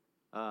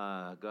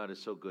God is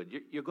so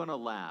good. You're going to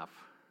laugh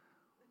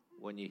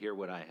when you hear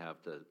what I have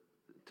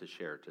to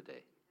share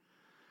today.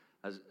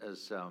 I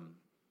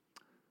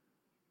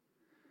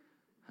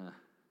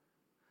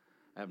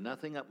have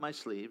nothing up my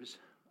sleeves.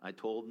 I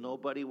told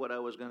nobody what I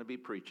was going to be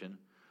preaching,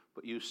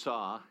 but you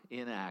saw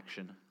in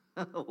action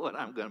what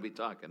I'm going to be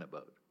talking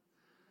about.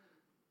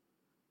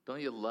 Don't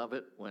you love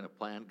it when a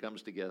plan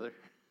comes together?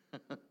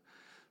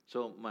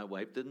 So my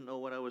wife didn't know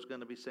what I was going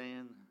to be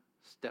saying.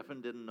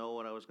 Stephen didn't know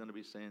what I was going to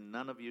be saying.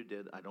 None of you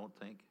did, I don't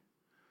think,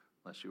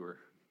 unless you were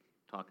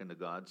talking to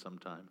God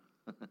sometime.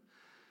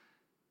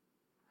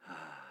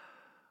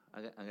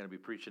 I'm going to be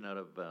preaching out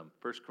of 1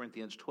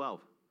 Corinthians 12,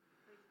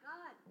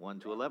 1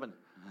 to 11.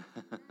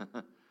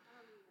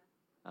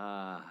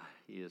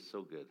 He is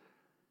so good.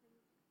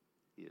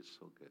 He is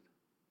so good.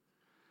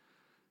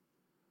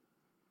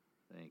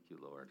 Thank you,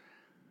 Lord.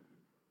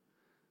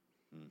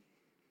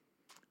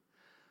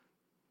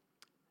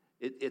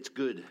 It's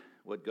good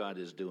what God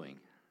is doing.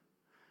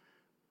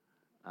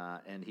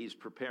 And he's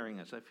preparing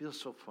us. I feel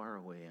so far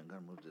away. I'm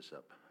going to move this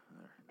up.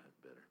 There, that's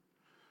better.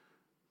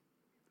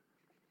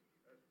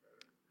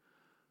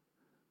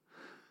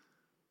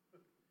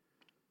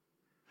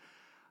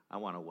 I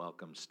want to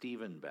welcome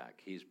Stephen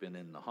back. He's been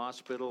in the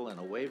hospital and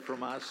away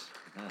from us.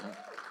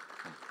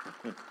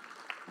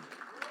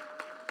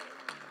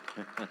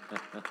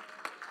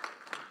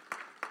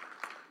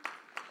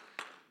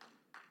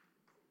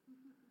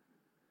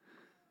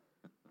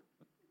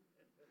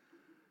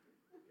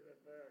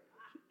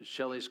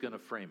 Shelley's going to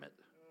frame it.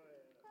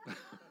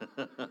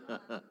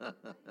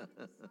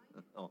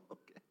 Oh,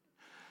 okay.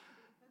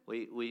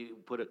 We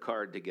put a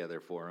card together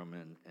for him,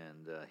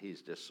 and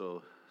he's just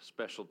so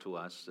special to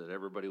us that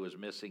everybody was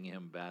missing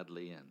him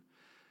badly,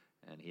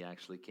 and he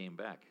actually came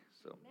back.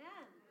 So,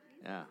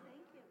 yeah, thank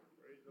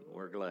you.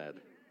 We're glad.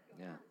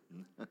 Yeah.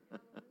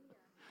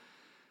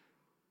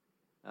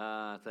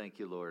 Thank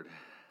you, Lord.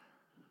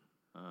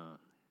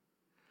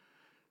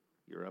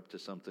 You're up to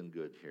something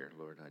good here,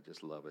 Lord. I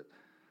just love it.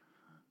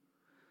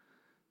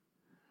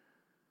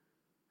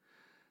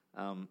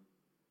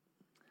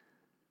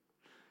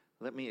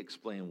 Let me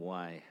explain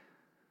why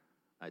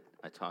I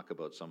talk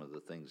about some of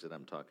the things that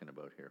I'm talking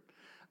about here.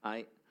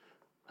 I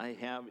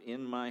have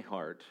in my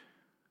heart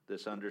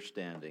this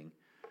understanding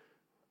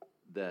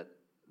that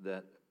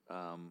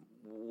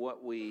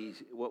what we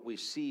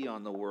see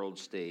on the world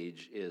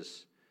stage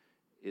is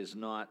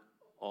not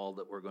all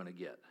that we're going to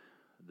get.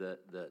 That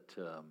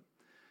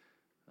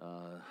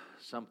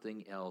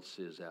something else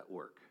is at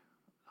work,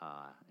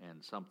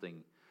 and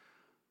something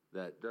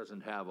that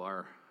doesn't have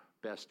our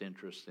best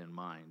interests in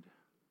mind.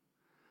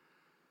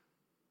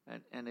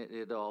 And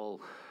it all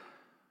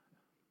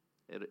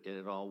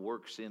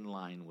works in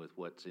line with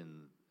what's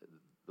in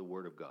the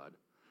Word of God.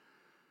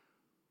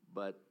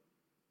 But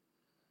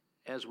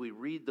as we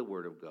read the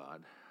Word of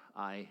God,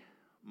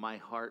 my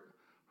heart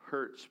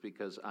hurts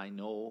because I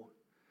know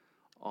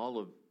all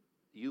of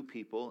you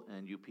people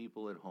and you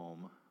people at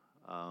home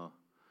are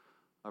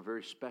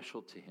very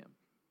special to Him.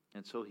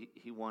 And so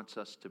He wants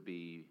us to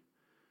be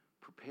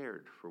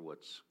prepared for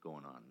what's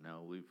going on.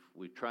 Now,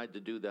 we've tried to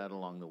do that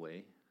along the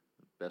way,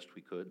 best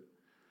we could.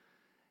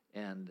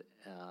 And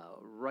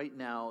right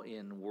now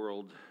in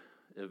world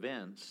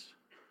events,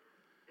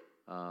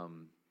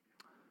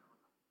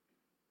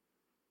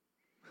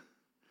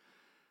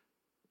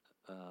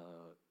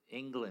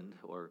 England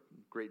or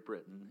Great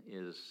Britain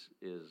is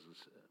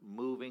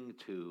moving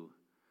to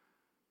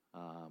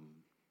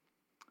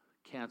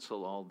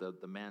cancel all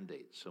the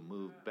mandates, so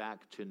move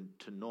back to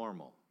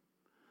normal.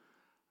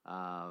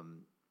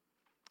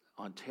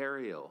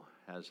 Ontario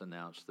has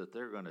announced that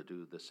they're going to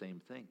do the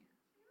same thing.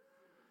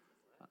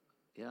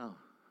 Yeah,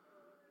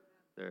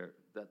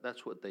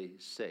 that's what they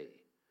say.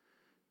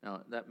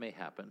 Now, that may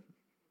happen,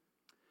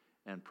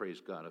 and praise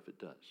God if it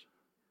does.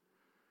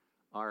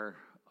 Our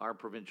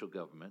provincial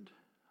government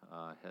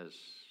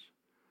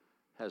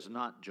has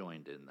not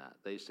joined in that.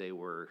 They say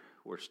we're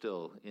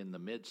still in the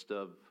midst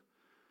of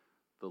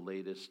the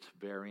latest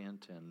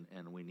variant,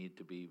 and we need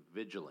to be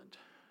vigilant,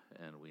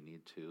 and we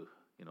need to,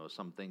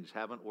 some things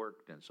haven't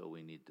worked, and so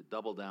we need to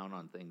double down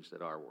on things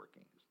that are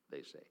working,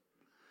 they say.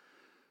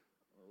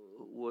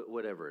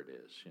 Whatever it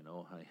is,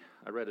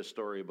 I read a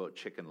story about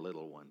Chicken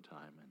Little one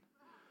time, and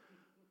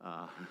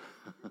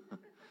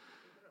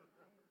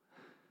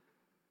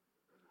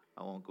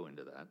I won't go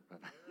into that.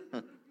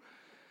 But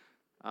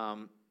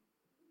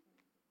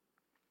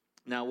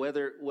now,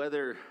 whether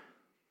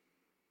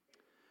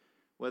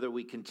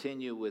we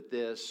continue with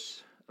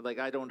this, like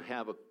I don't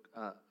have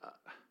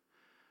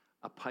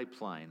a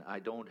pipeline. I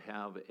don't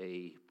have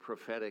a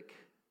prophetic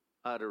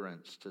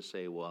utterance to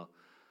say, well,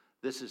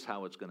 this is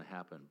how it's going to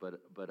happen.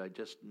 But I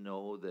just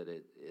know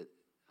that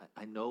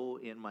I know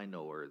in my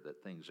knower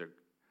that things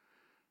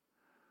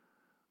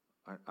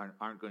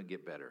aren't going to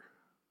get better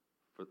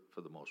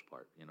for the most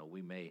part.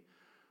 We may,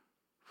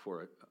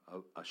 for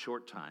a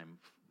short time,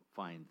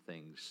 find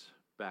things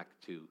back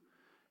to,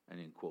 and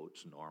in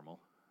quotes, normal.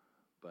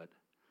 But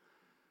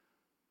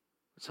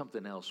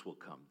something else will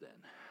come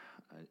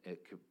then,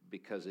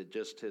 because it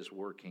just is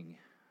working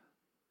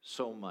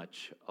so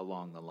much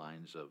along the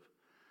lines of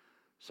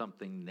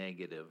something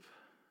negative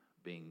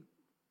being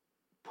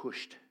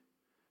pushed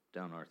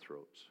down our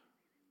throats.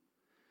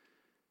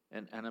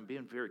 And I'm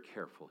being very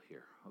careful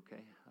here,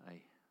 okay?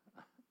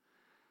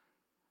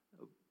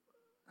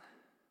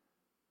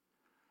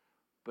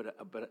 But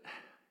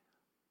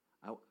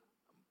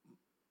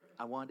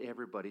I want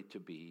everybody to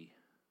be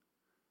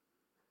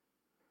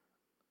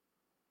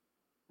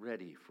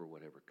ready for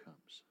whatever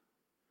comes.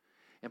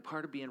 And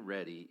part of being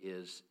ready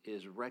is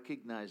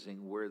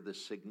recognizing where the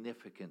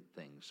significant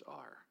things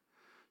are.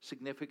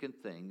 Significant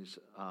things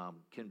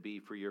can be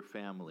for your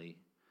family,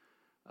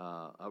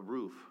 a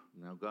roof.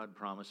 Now, God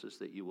promises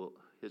that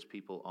His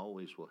people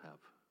always will have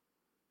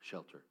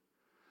shelter.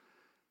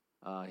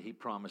 He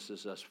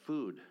promises us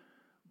food,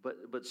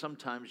 but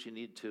sometimes you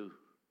need to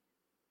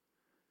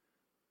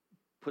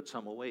put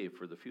some away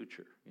for the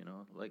future.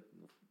 Like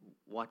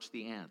watch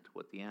the ant,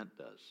 what the ant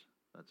does.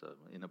 That's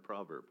in a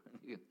proverb.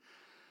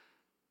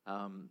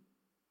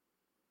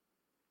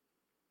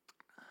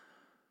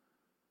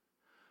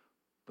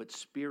 But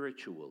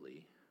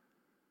spiritually,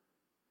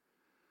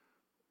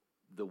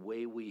 the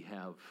way we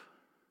have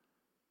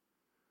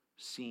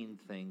seen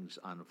things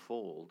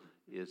unfold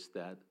is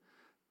that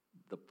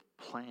the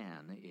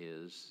plan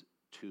is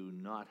to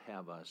not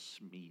have us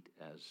meet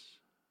as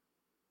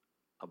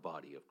a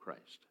body of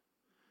Christ,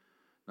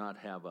 not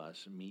have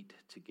us meet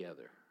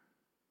together,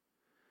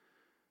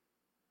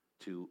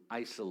 to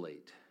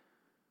isolate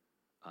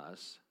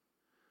us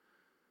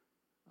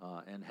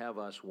and have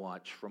us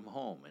watch from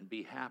home and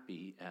be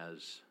happy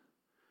as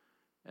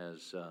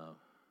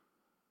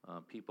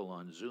people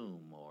on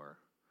Zoom or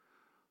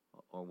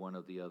one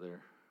of the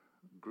other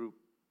group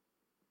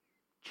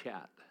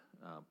chat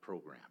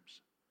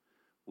programs.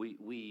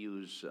 We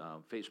use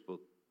Facebook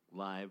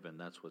Live, and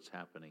that's what's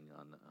happening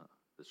on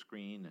the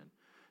screen, and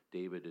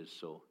David is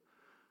so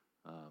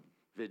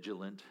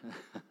vigilant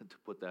to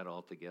put that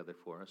all together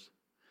for us.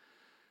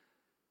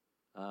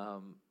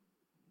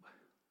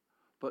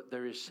 But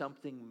there is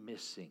something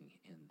missing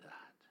in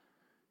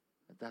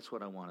that. That's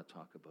what I want to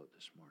talk about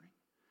this morning.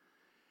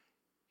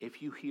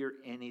 If you hear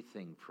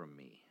anything from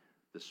me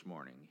this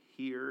morning,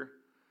 hear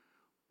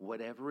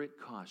whatever it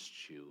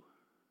costs you,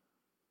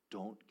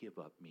 don't give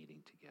up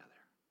meeting together.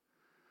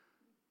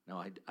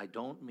 Now, I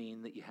don't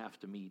mean that you have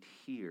to meet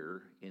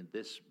here in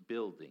this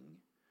building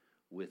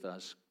with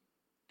us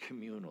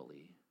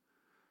communally,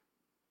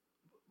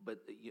 but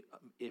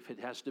if it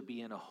has to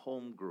be in a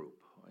home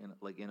group,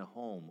 like in a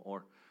home,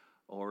 or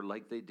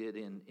like they did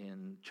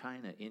in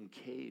China, in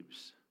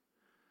caves,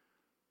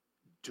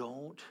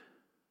 don't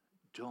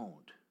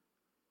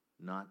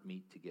not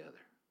meet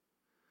together.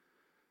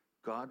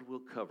 God will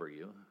cover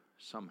you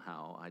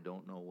somehow. I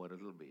don't know what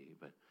it'll be,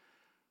 but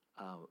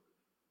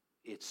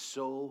it's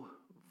so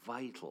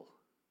vital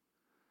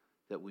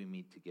that we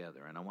meet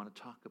together. And I want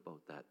to talk about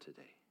that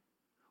today.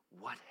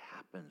 What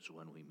happens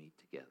when we meet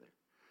together?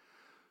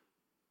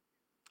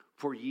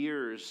 For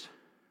years,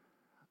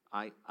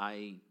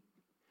 I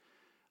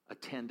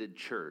attended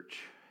church,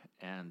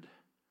 and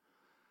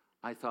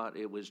I thought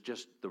it was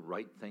just the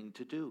right thing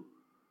to do.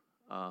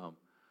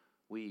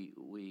 We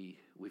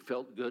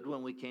felt good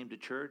when we came to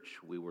church.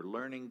 We were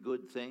learning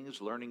good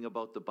things, learning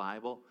about the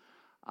Bible,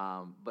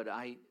 but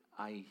I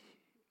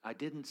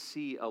didn't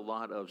see a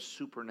lot of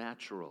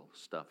supernatural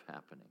stuff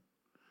happening.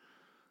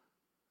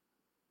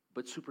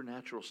 But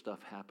supernatural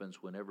stuff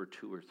happens whenever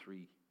 2 or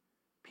 3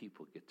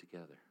 people get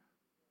together.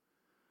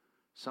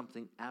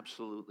 Something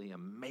absolutely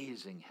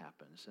amazing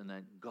happens, and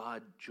that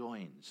God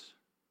joins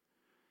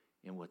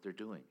in what they're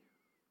doing.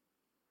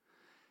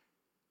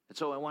 And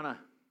so I want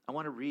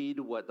to read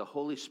what the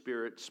Holy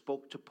Spirit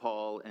spoke to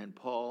Paul, and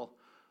Paul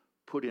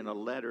put in a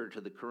letter to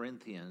the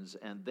Corinthians,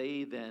 and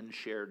they then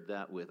shared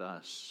that with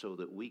us so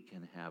that we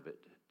can have it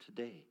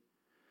today.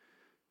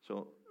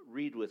 So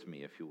read with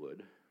me, if you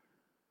would.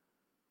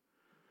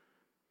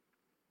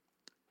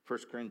 1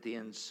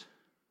 Corinthians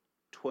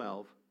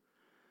 12,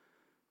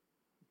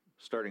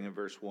 starting in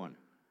verse 1.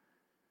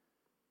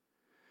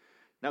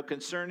 Now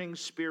concerning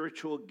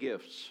spiritual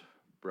gifts,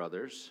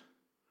 brothers,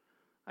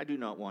 I do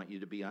not want you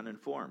to be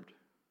uninformed.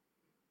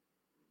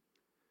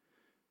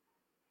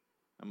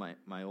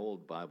 My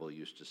old Bible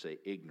used to say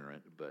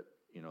ignorant, but,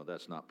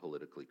 that's not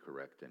politically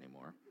correct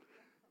anymore.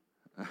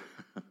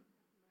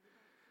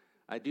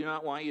 I do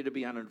not want you to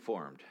be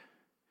uninformed.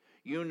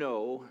 You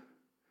know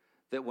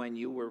that when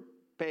you were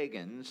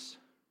pagans,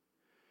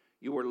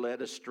 you were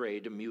led astray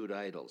to mute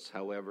idols.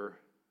 However,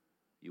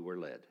 you were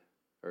led.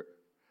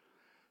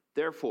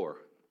 Therefore,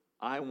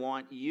 I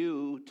want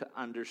you to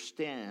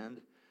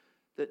understand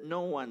that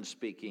no one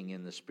speaking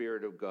in the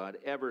Spirit of God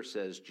ever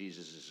says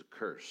Jesus is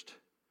accursed,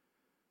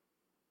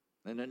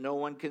 and that no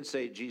one can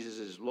say Jesus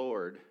is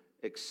Lord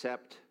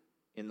except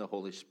in the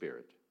Holy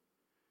Spirit.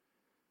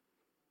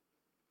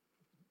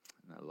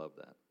 And I love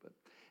that. But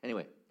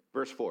anyway,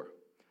 verse 4.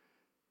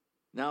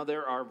 Now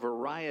there are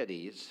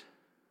varieties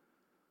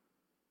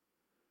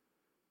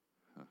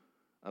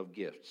of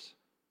gifts,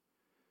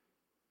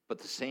 but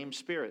the same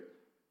Spirit.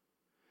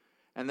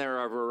 And there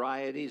are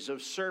varieties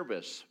of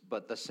service,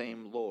 but the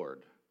same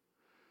Lord.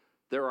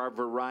 There are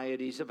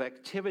varieties of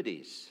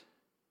activities,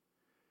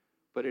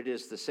 but it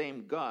is the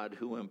same God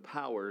who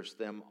empowers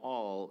them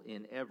all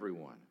in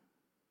everyone.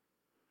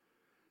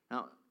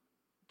 Now,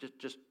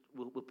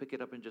 we'll pick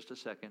it up in just a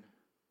second.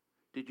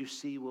 Did you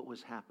see what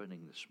was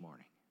happening this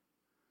morning?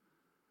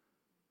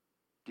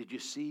 Did you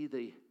see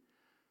the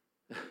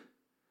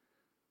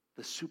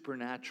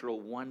supernatural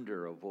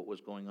wonder of what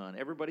was going on?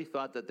 Everybody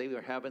thought that they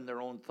were having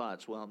their own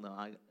thoughts. Well,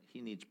 no,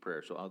 he needs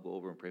prayer, so I'll go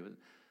over and pray with him.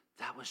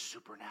 That was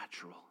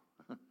supernatural.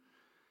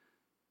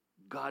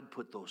 God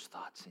put those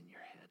thoughts in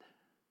your head,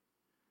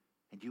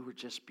 and you were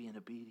just being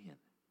obedient.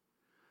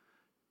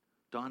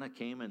 Donna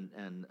came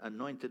and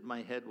anointed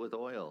my head with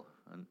oil,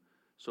 and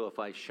so if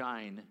I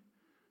shine,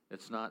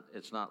 it's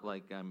not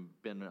like I'm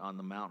been on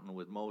the mountain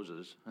with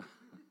Moses.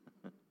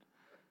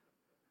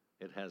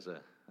 It has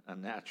a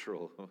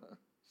natural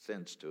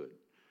sense to it.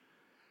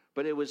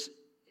 But it was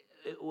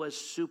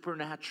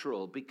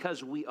supernatural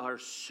because we are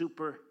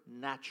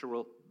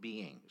supernatural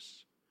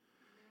beings.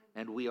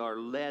 And we are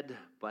led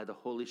by the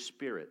Holy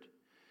Spirit.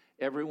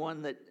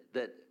 Everyone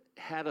that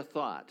had a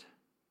thought,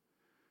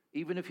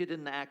 even if you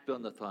didn't act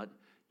on the thought,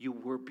 you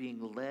were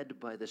being led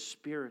by the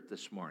Spirit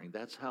this morning.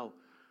 That's how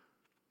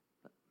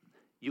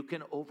you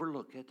can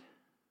overlook it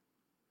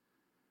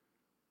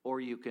or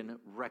you can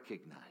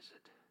recognize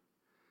it.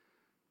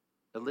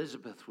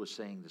 Elizabeth was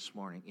saying this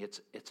morning,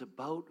 it's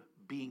about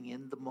being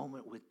in the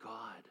moment with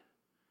God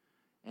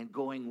and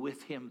going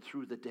with him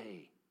through the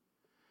day.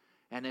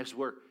 And as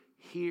we're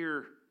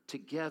here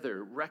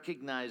together,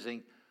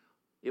 recognizing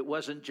it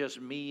wasn't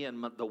just me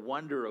and the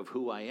wonder of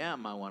who I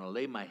am, I want to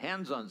lay my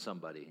hands on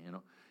somebody,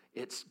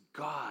 It's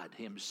God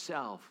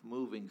himself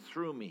moving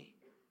through me.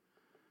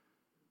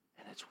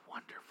 And it's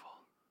wonderful.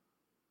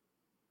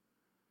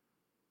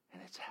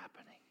 And it's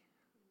happening.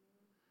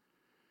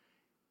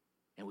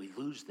 And we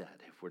lose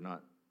that if we're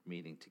not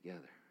meeting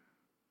together.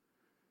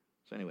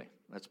 So anyway,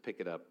 let's pick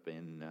it up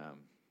in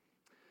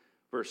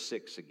verse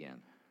 6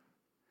 again.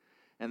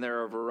 And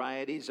there are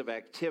varieties of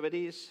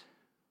activities,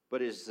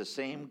 but it is the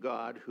same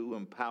God who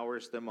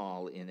empowers them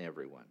all in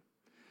everyone.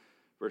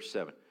 Verse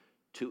 7.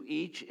 To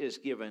each is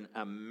given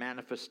a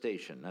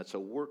manifestation. That's a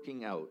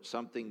working out.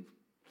 Something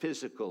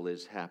physical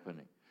is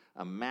happening.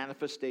 A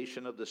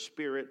manifestation of the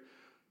Spirit.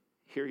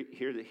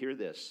 Hear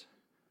this,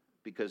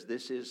 because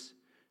this is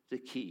the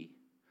key.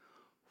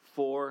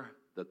 For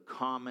the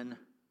common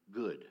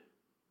good.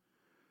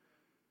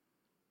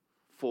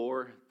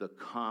 For the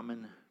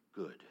common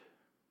good.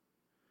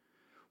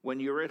 When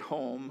you're at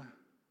home,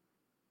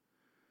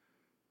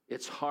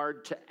 it's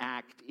hard to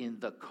act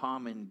in the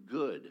common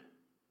good.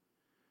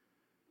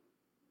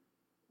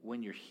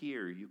 When you're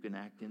here, you can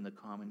act in the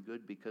common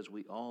good because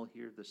we all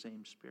hear the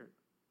same Spirit.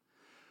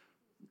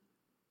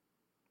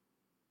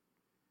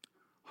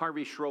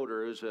 Harvey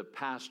Schroeder is a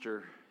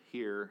pastor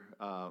here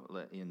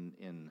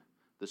in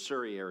the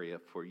Surrey area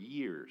for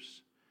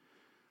years.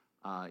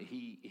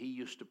 He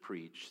used to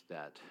preach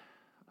that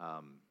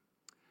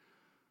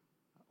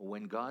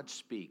when God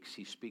speaks,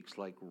 he speaks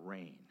like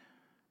rain.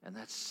 And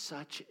that's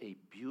such a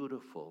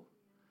beautiful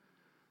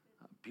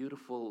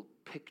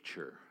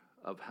picture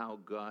of how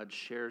God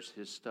shares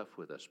his stuff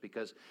with us,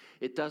 because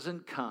it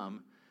doesn't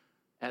come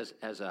as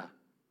a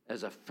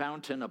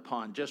fountain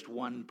upon just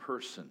one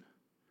person.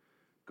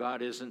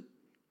 God isn't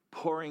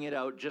pouring it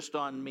out just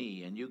on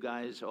me and you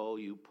guys, oh,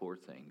 you poor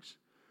things.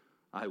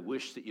 I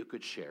wish that you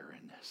could share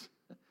in this.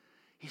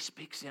 He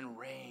speaks in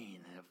rain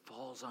and it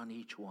falls on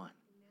each one.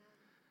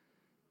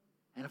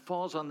 And it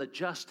falls on the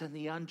just and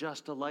the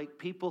unjust alike.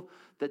 People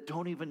that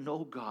don't even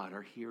know God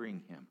are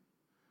hearing him.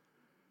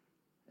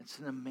 It's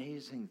an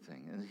amazing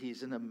thing, and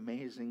he's an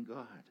amazing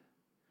God.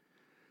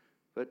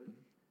 But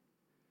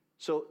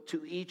so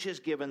to each is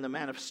given the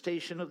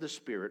manifestation of the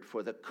Spirit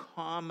for the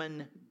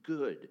common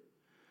good.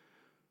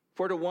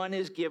 For to one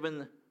is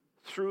given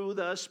through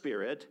the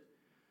Spirit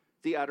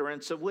the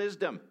utterance of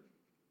wisdom,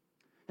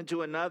 and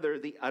to another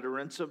the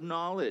utterance of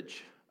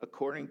knowledge,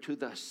 according to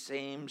the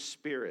same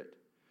Spirit.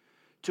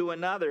 To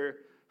another,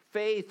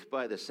 faith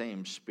by the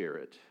same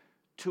Spirit.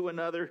 To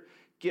another,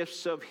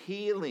 gifts of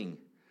healing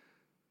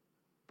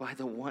by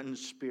the one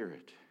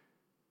Spirit.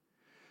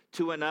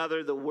 To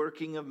another, the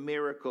working of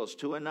miracles.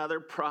 To another,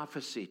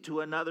 prophecy.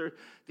 To another,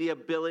 the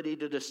ability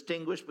to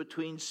distinguish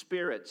between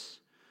spirits.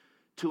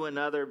 To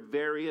another,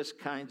 various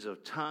kinds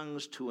of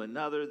tongues. To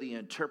another, the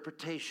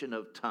interpretation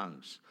of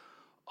tongues.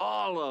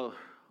 All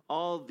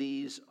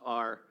these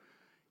are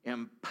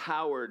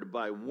empowered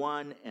by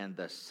one and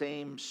the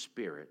same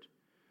Spirit,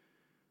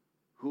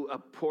 who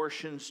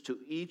apportions to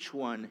each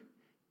one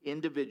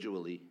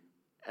individually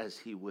as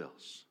he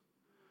wills.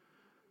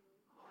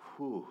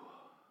 Whew.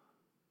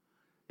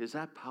 Is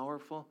that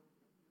powerful?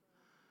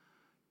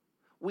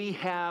 We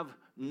have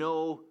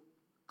no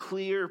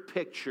clear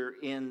picture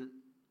in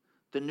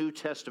the New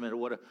Testament of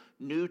what a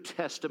New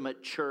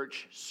Testament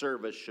church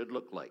service should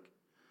look like.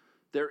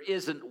 There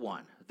isn't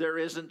one. There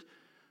isn't,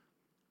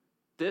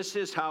 this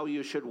is how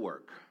you should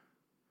work.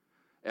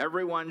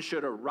 Everyone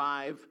should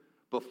arrive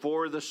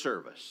before the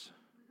service.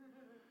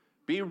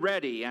 Be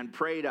ready and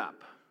prayed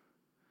up.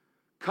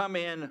 Come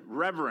in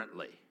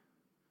reverently.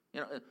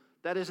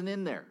 That isn't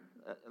in there.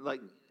 Like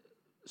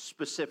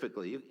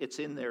specifically, it's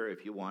in there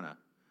if you want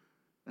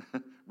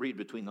to read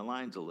between the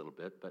lines a little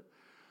bit,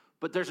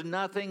 but there's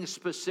nothing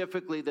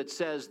specifically that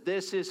says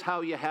this is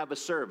how you have a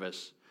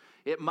service.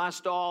 It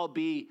must all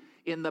be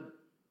in the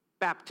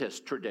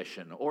Baptist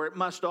tradition, or it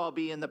must all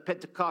be in the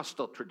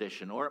Pentecostal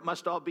tradition, or it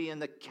must all be in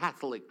the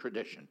Catholic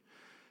tradition.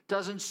 It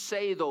doesn't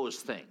say those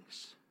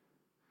things.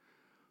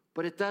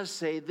 But it does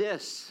say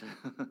this.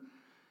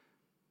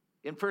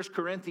 In 1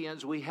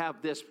 Corinthians, we have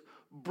this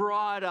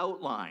broad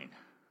outline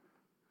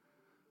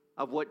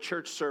of what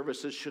church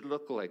services should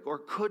look like or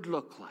could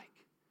look like.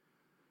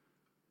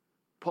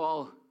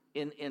 Paul,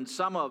 in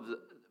some of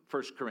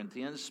 1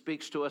 Corinthians,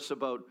 speaks to us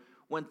about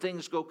when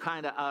things go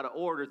kind of out of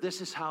order,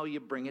 this is how you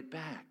bring it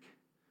back.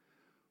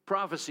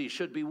 Prophecy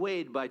should be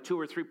weighed by 2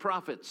 or 3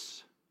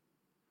 prophets.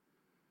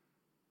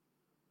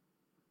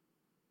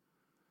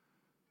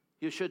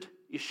 You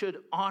should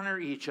honor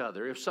each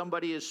other. If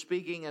somebody is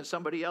speaking and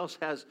somebody else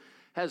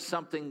has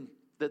something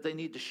that they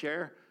need to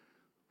share,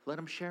 let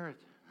them share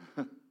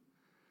it.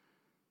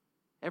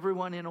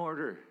 Everyone in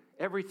order,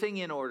 everything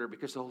in order,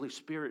 because the Holy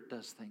Spirit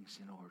does things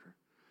in order.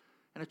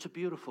 And it's a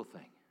beautiful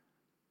thing.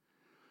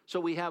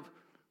 So we have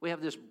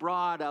this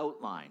broad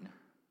outline,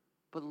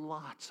 but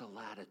lots of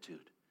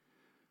latitude,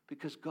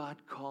 because God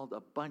called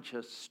a bunch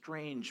of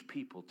strange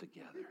people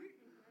together.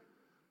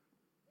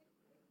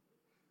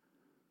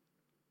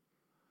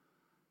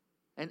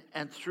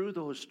 And through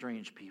those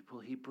strange people,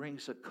 he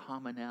brings a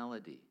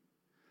commonality,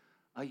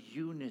 a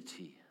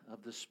unity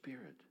of the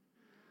Spirit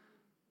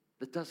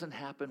that doesn't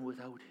happen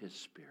without his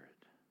Spirit.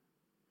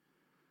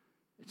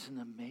 It's an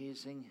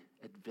amazing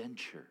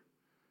adventure,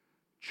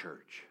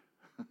 church.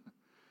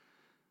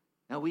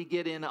 Now we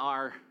get in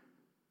our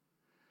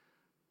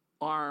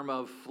arm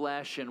of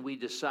flesh and we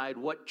decide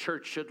what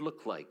church should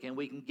look like, and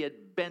we can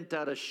get bent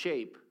out of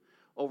shape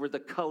over the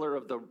color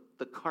of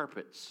the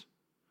carpets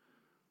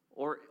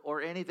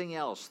or anything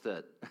else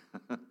that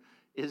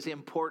is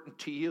important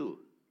to you.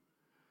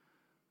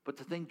 But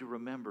the thing to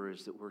remember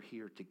is that we're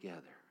here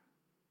together.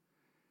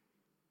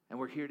 And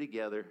we're here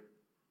together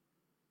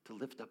to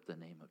lift up the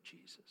name of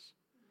Jesus.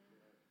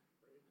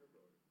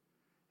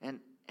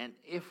 And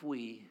if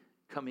we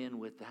come in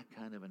with that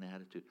kind of an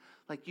attitude,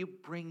 like you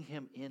bring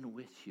him in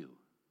with you,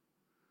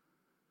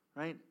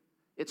 right?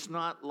 It's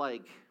not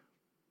like,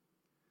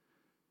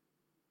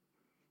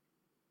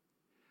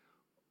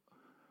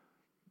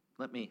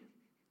 let me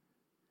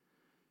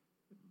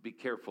be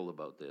careful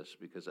about this,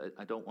 because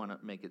I don't want to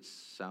make it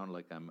sound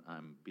like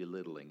I'm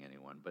belittling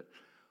anyone, but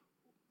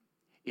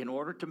in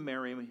order to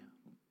marry me,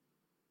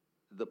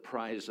 the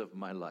prize of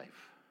my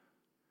life,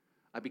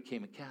 I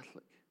became a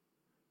Catholic.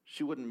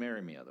 She wouldn't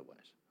marry me otherwise.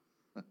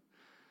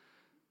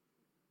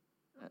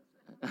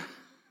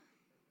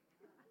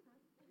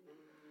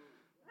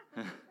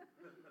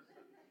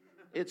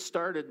 It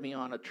started me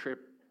on a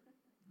trip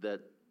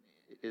that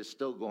is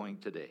still going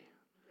today.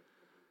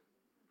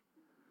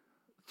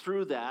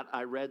 Through that,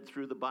 I read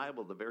through the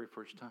Bible the very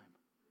first time.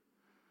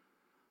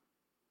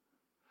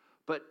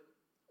 But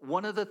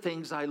one of the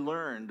things I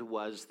learned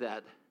was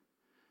that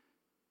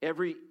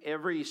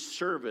every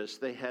service,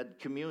 they had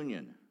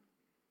communion.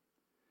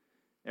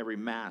 Every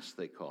mass,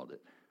 they called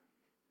it.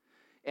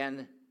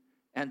 And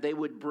they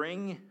would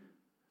bring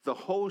the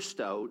host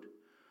out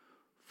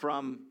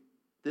from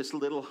this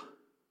little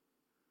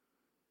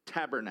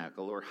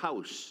tabernacle or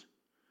house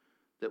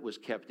that was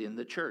kept in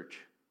the church.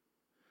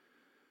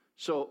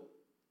 So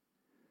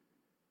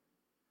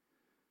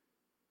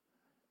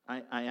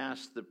I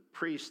asked the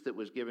priest that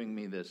was giving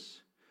me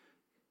this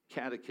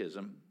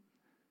catechism,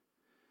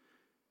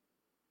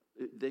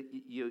 that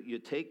you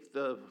take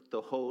the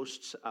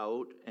hosts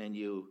out and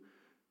you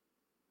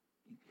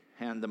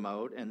hand them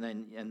out, and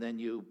then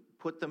you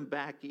put them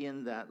back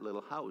in that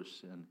little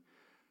house.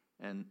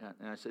 And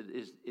I said,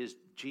 is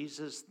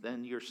Jesus,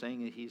 then you're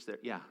saying that he's there?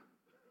 Yeah.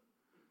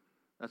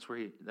 That's where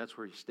he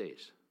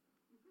stays.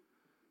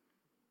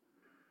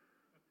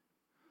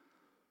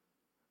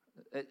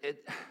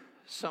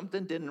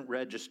 Something didn't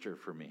register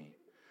for me.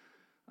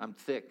 I'm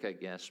thick, I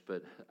guess,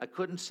 but I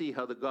couldn't see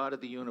how the God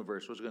of the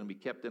universe was going to be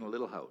kept in a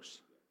little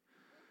house.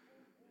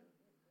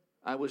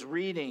 I was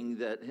reading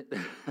that,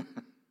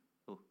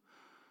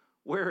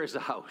 where is a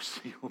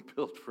house you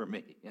built for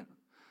me? You know?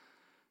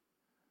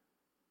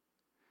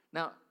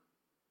 Now,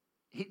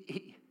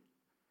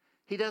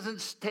 he doesn't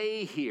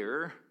stay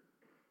here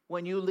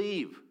when you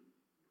leave.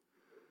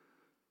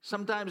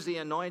 Sometimes the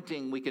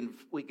anointing, we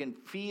can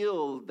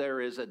feel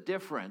there is a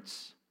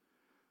difference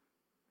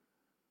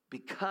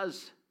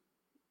because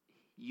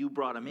you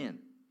brought him in.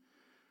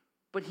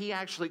 But he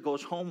actually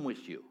goes home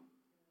with you.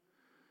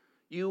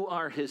 You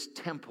are his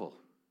temple.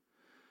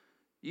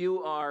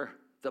 You are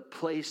the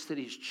place that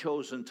he's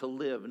chosen to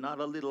live, not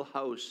a little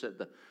house at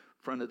the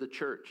front of the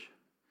church.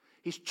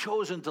 He's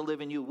chosen to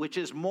live in you, which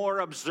is more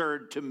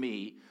absurd to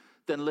me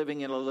than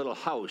living in a little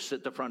house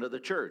at the front of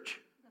the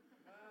church.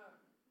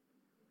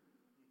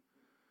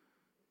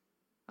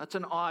 That's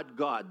an odd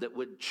God that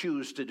would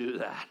choose to do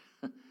that.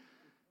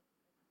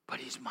 But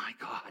he's my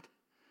God.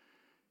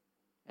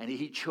 And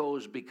he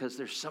chose because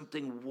there's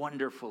something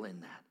wonderful in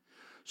that.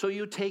 So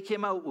you take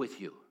him out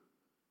with you.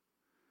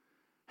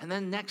 And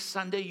then next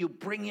Sunday, you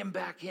bring him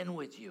back in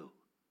with you.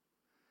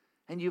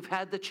 And you've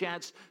had the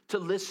chance to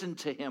listen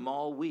to him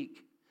all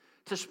week,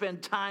 to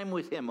spend time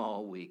with him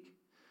all week,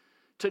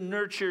 to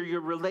nurture your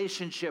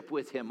relationship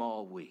with him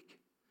all week.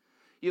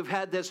 You've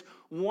had this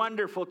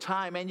wonderful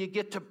time, and you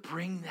get to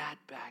bring that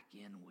back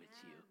in with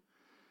you.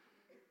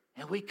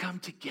 And we come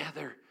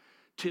together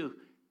to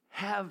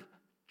have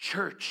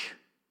church.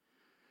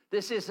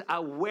 This is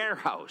a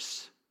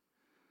warehouse.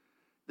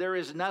 There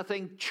is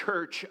nothing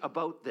church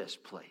about this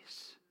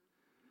place.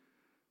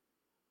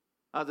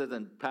 Other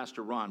than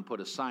Pastor Ron put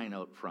a sign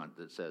out front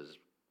that says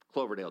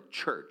Cloverdale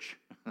Church.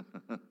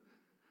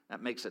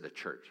 That makes it a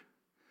church.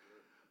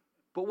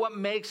 But what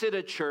makes it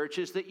a church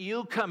is that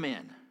you come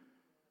in.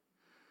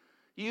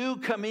 You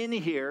come in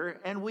here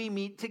and we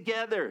meet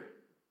together.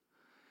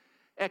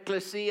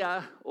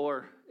 Ecclesia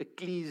or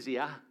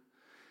ecclesia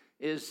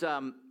is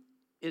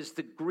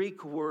the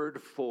Greek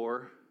word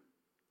for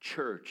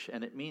church,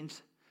 and it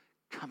means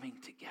coming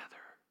together.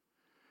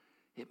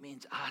 It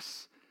means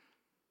us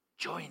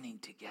joining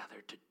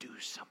together to do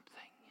something.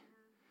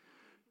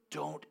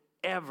 Don't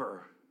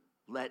ever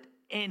let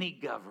any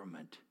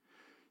government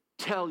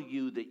tell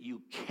you that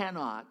you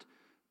cannot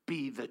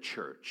be the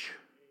church.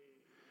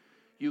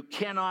 You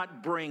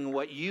cannot bring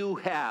what you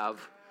have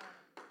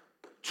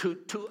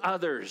to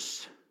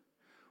others.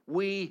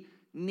 We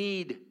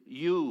need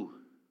you.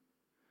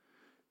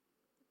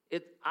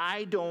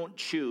 I don't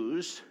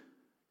choose.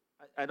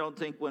 I don't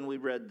think when we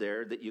read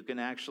there that you can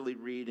actually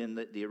read in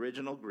the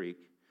original Greek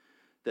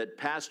that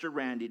Pastor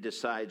Randy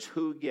decides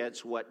who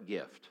gets what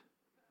gift.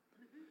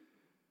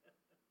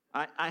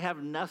 I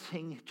have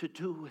nothing to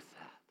do with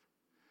that.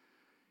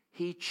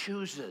 He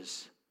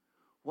chooses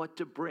what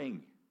to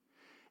bring.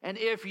 And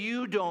if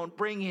you don't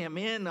bring him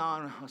in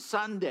on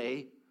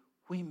Sunday,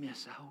 we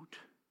miss out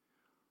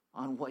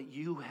on what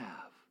you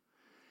have.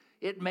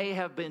 It may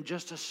have been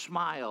just a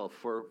smile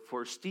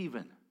for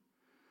Stephen,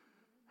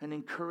 an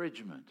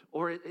encouragement,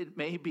 or it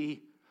may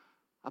be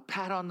a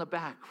pat on the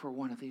back for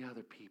one of the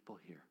other people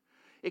here.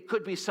 It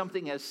could be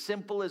something as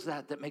simple as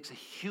that makes a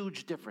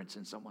huge difference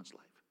in someone's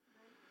life.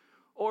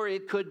 Or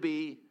it could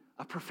be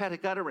a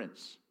prophetic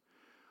utterance.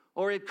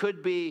 Or it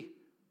could be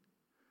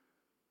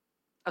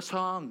a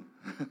song.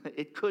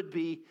 It could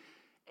be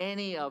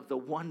any of the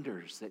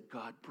wonders that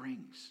God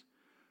brings.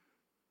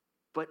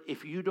 But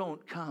if you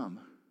don't come,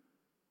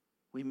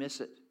 we miss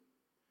it.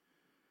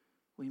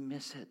 We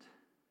miss it.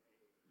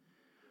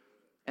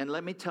 And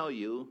let me tell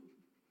you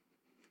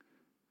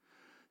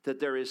that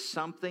there is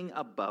something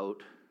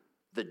about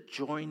the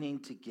joining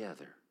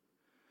together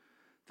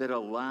that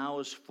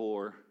allows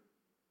for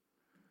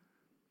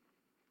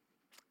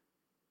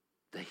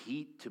the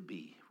heat to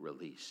be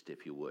released,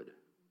 if you would,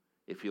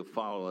 if you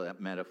follow that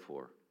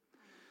metaphor.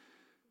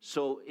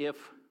 So if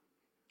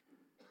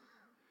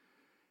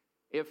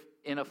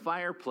in a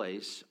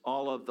fireplace,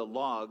 all of the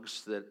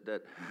logs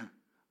that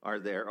are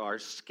there are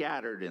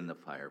scattered in the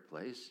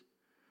fireplace,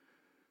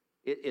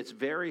 it's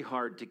very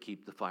hard to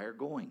keep the fire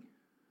going.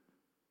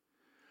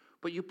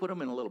 But you put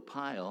them in a little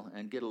pile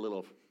and get a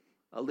little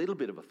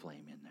bit of a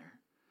flame in there,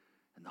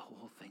 and the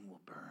whole thing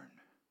will burn.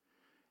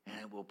 And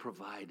it will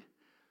provide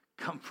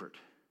comfort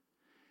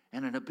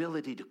and an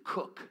ability to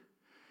cook.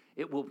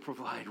 It will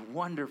provide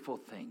wonderful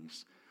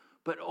things,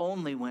 but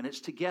only when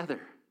it's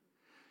together.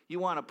 You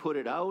want to put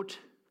it out,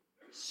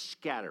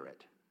 scatter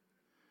it.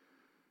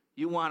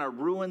 You want to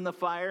ruin the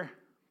fire,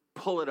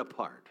 pull it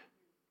apart.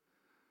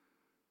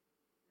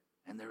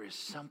 And there is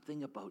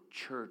something about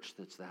church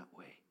that's that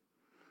way.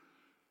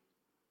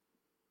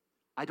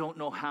 I don't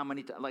know how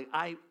many times,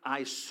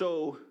 I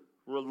so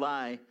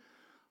rely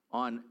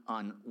on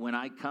when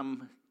I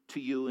come to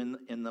you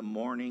in the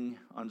morning,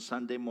 on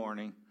Sunday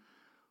morning,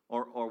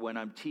 or when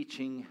I'm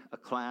teaching a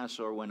class,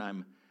 or when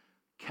I'm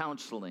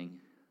counseling,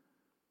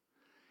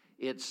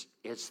 it's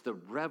the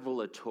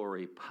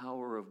revelatory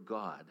power of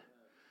God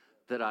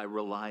that I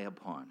rely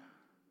upon.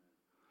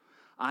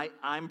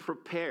 I'm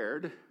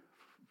prepared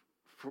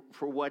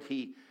for what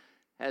he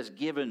has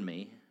given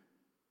me,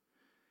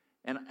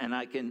 and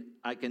I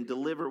can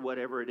deliver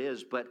whatever it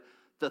is, but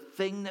the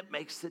thing that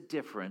makes the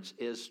difference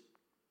is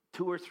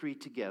 2 or 3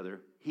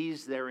 together.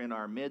 He's there in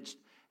our midst,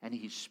 and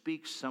he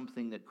speaks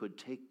something that could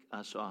take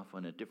us off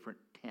on a different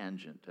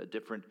tangent, a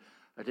different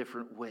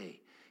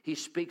way. He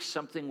speaks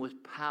something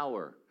with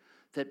power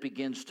that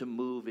begins to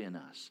move in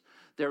us.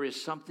 There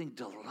is something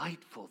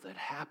delightful that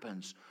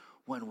happens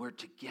when we're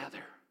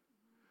together.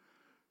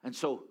 And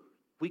so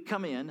we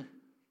come in,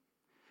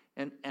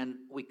 and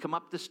we come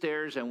up the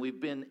stairs, and we've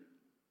been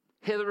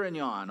hither and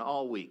yon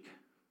all week,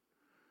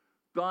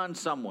 gone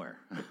somewhere.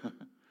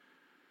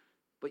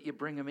 But you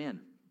bring him in.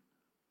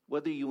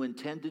 Whether you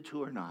intended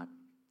to or not,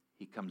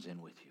 he comes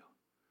in with you.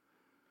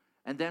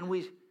 And then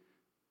we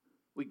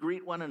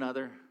greet one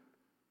another,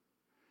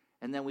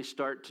 and then we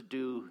start to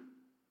do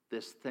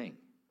this thing.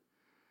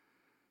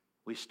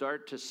 we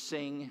start to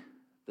sing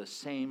the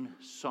same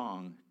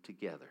song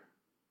together.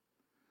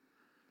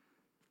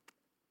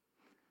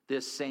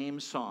 This same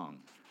song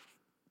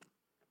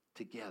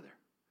together.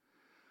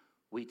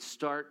 We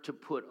start to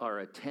put our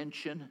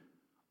attention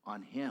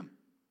on Him.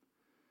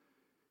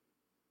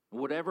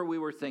 Whatever we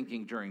were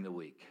thinking during the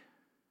week,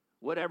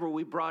 whatever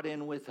we brought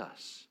in with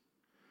us,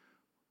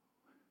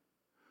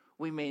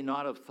 we may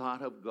not have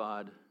thought of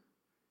God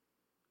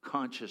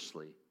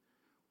consciously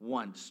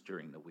once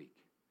during the week.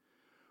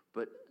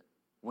 But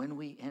when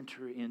we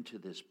enter into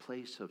this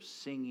place of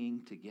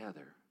singing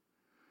together,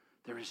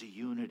 there is a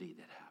unity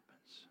that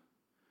happens.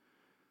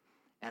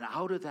 And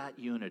out of that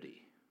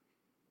unity,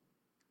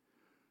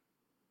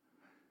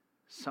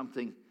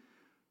 something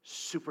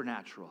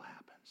supernatural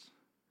happens.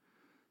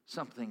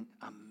 Something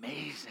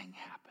amazing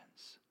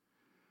happens.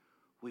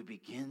 We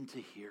begin to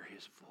hear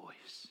His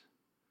voice.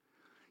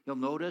 You'll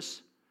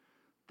notice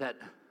that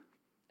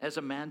as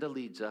Amanda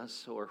leads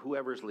us, or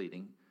whoever's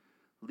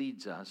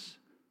leads us,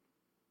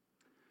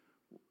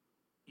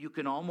 you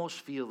can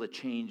almost feel the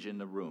change in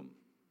the room.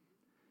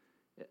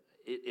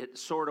 It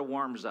sort of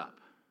warms up,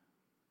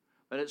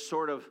 but it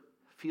sort of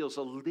feels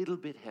a little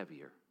bit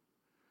heavier.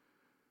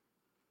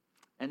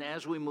 And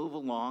as we move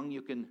along,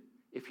 you can,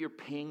 if you're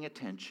paying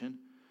attention,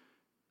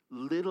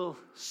 little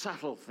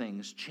subtle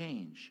things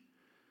change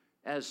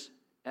as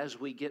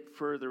we get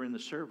further in the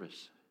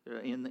service,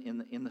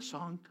 in the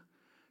song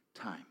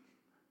time.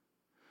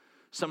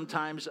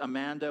 Sometimes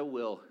Amanda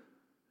will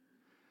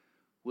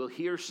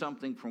hear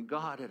something from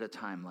God at a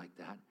time like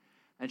that,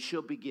 and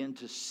she'll begin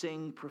to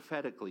sing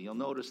prophetically. You'll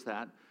notice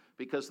that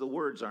because the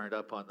words aren't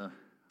up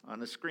on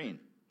the screen.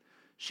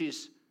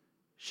 She's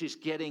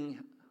getting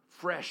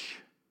fresh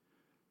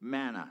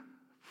manna,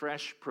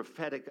 fresh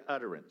prophetic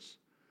utterance.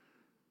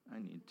 I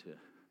need to,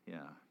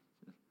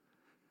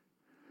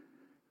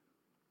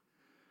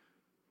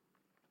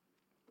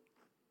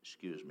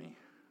 Excuse me.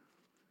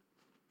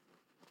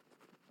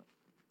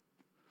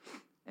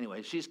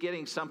 Anyway, she's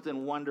getting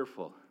something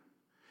wonderful,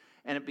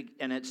 and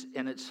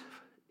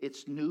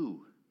it's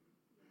new.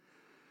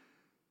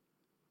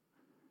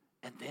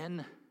 And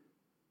then,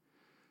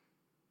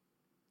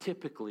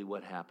 typically,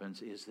 what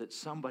happens is that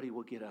somebody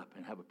will get up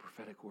and have a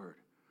prophetic word,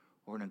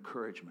 or an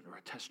encouragement, or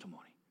a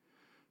testimony,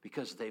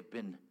 because they've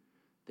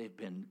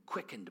been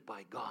quickened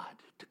by God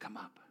to come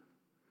up.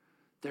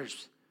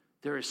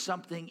 There is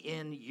something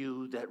in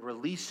you that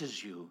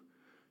releases you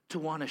to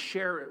want to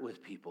share it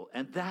with people,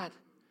 and that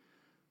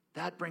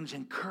brings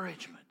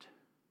encouragement.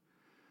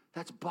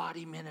 That's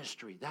body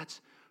ministry. That's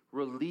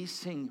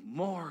releasing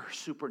more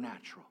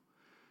supernatural.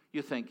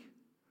 You think,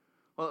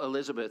 well,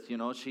 Elizabeth,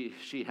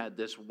 she had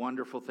this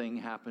wonderful thing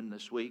happen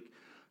this week.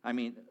 I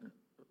mean,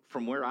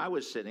 from where I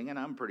was sitting, and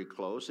I'm pretty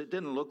close, it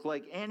didn't look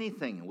like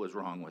anything was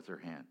wrong with her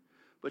hand.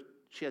 But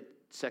she had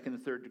 2nd and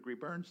 3rd degree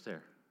burns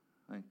there,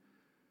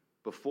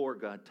 before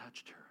God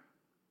touched her.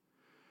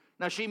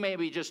 Now, she may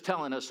be just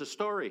telling us a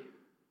story.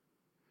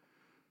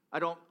 I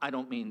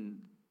don't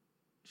mean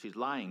she's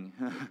lying.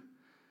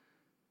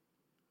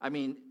 I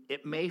mean,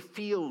 it may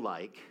feel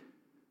like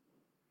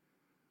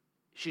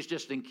she's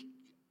just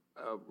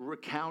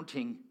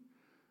recounting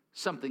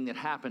something that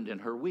happened in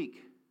her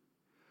week.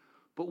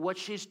 But what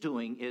she's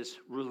doing is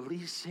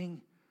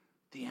releasing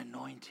the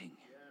anointing.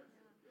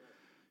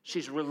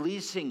 She's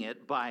releasing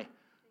it by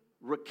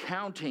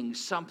recounting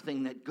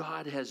something that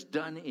God has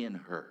done in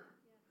her.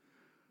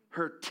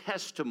 Her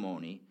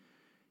testimony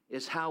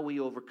is how we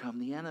overcome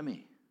the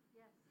enemy.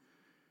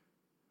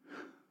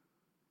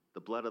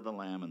 The blood of the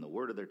Lamb and the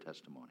word of their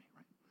testimony,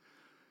 right?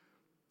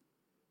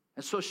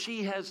 And so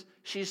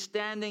she's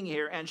standing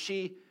here, and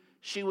she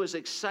was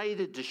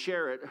excited to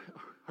share it,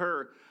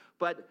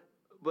 but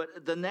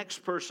the next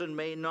person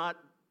may not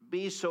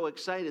be so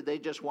excited. They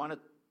just want to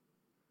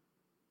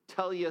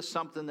tell you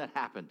something that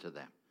happened to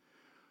them.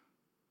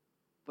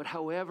 But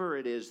however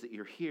it is that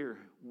you're here,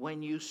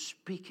 when you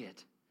speak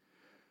it,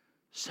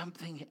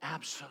 something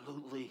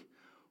absolutely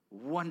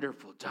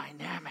wonderful,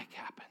 dynamic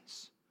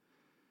happens.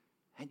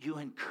 And you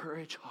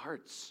encourage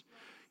hearts.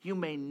 You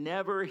may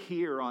never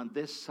hear on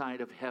this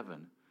side of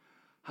heaven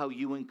how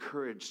you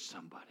encouraged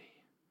somebody.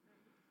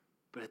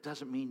 But it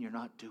doesn't mean you're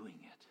not doing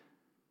it.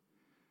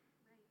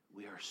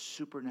 We are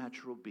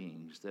supernatural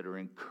beings that are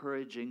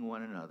encouraging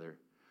one another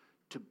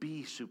to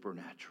be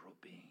supernatural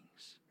beings.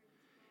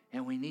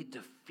 And we need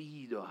to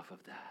feed off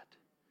of that.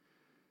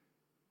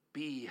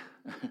 Be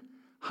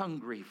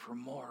hungry for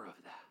more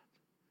of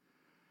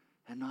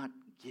that. And not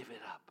give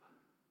it up.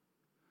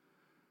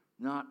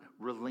 Not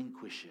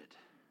relinquish it.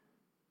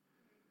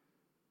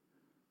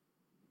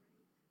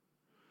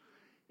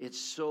 It's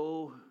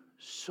so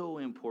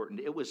important.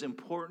 It was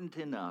important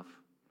enough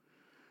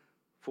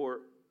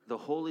for the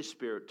Holy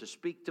Spirit to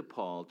speak to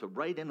Paul, to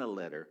write in a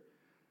letter,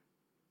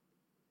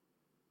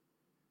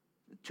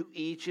 to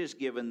each is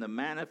given the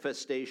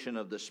manifestation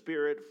of the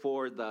Spirit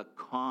for the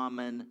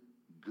common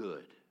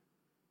good.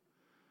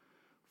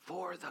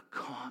 For the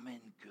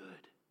common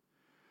good.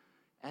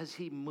 As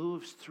He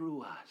moves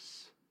through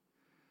us,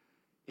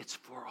 it's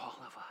for all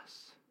of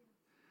us.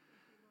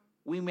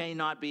 We may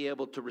not be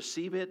able to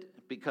receive it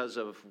because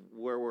of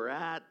where we're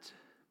at,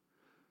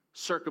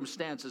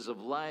 circumstances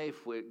of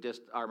life.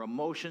 Our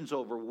emotions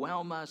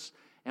overwhelm us,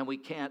 and we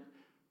can't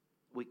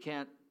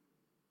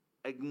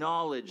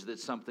acknowledge that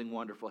something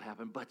wonderful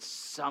happened, but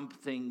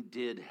something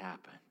did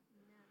happen.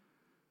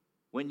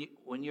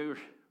 When you're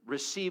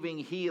receiving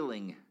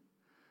healing,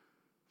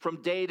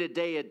 from day to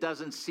day, it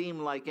doesn't seem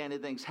like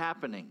anything's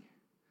happening.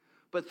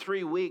 But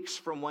 3 weeks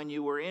from when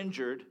you were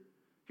injured,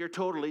 you're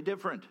totally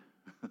different.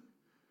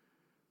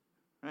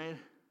 Right?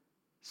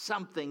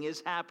 Something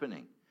is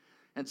happening.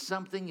 And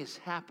something is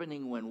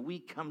happening when we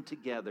come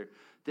together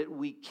that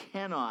we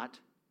cannot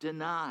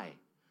deny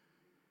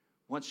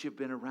once you've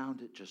been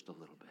around it just a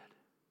little bit.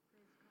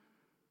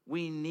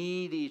 We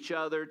need each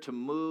other to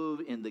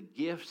move in the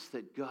gifts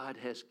that God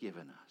has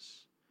given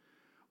us.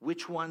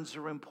 Which ones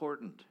are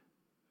important?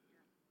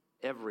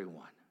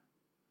 Everyone.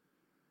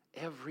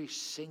 Every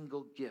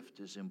single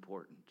gift is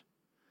important.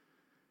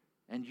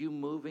 And you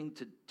moving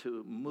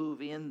to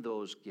move in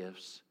those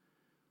gifts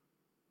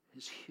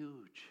is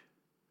huge.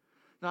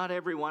 Not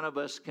every one of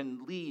us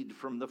can lead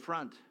from the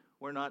front.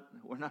 We're not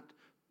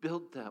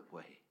built that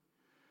way.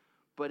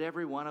 But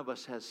every one of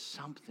us has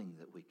something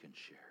that we can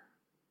share.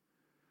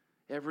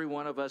 Every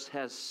one of us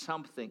has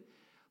something.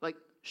 Like,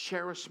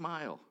 share a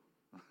smile.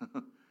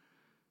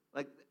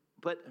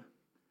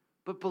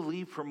 But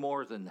believe for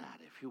more than that,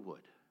 if you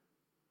would.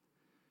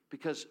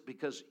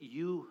 Because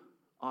you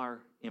are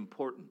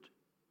important.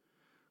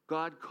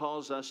 God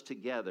calls us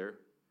together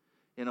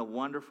in a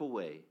wonderful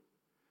way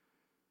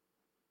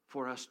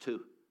for us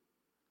to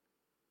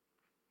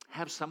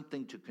have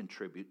something to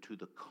contribute to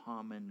the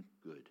common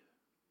good.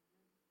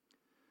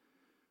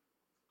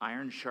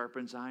 Iron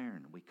sharpens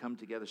iron. We come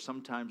together.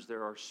 Sometimes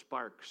there are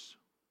sparks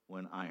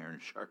when iron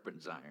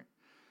sharpens iron.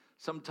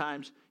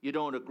 Sometimes you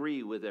don't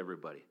agree with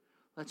everybody.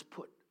 Let's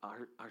put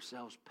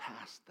ourselves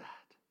past that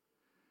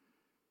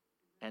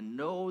and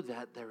know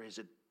that there is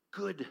a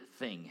good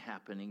thing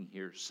happening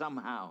here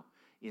somehow,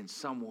 in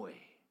some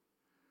way.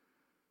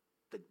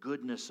 The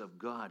goodness of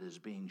God is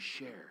being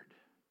shared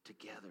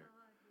together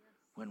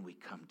when we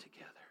come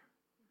together.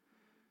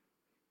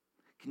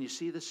 Can you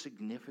see the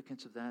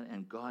significance of that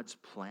and God's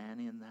plan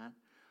in that?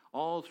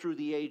 All through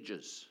the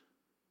ages,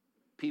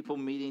 people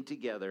meeting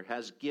together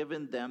has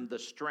given them the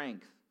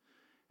strength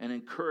and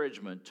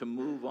encouragement to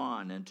move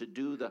on and to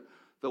do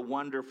the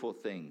wonderful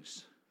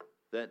things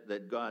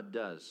that God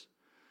does.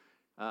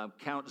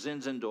 Count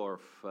Zinzendorf,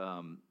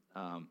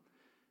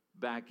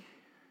 back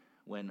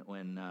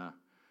when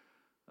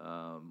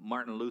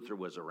Martin Luther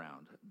was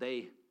around,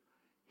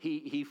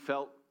 he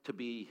felt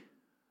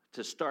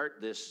to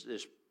start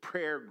this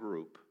prayer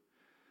group,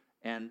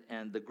 and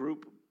the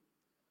group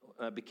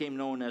became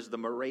known as the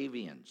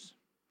Moravians.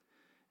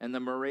 And the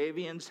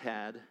Moravians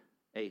had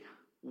a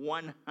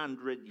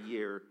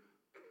 100-year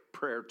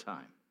prayer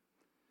time.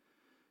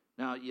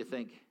 Now you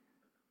think,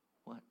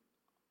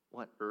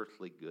 what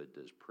earthly good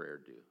does prayer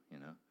do? You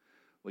know,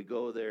 we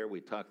go there,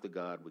 we talk to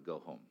God, we go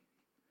home.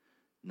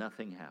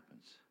 Nothing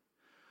happens.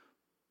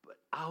 But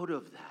out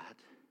of that,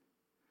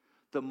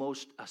 the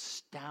most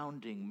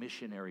astounding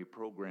missionary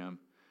program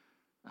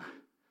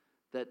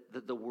that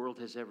the world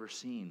has ever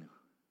seen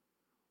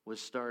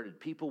was started.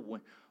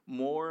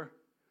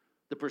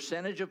 The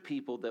percentage of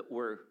people that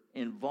were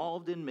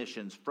involved in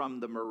missions from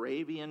the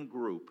Moravian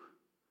group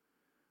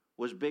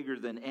was bigger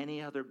than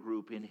any other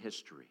group in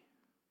history.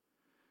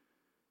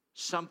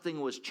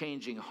 Something was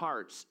changing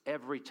hearts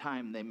every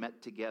time they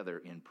met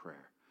together in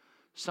prayer.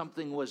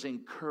 Something was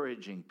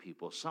encouraging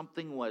people.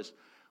 Something was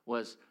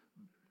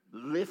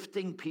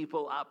lifting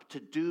people up to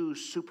do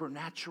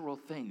supernatural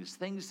things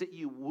that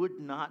you would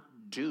not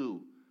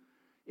do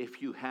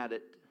if you had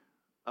it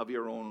of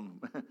your own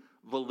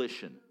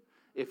volition,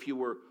 if you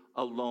were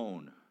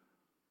alone.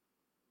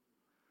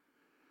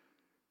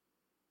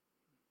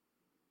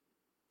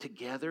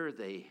 Together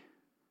they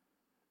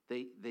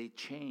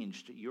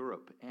changed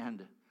Europe,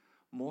 and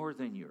more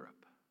than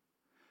Europe.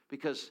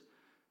 Because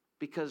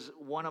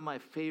one of my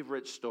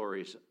favorite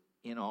stories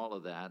in all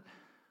of that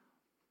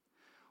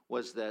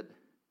was that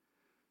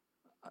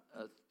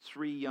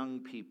 3 young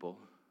people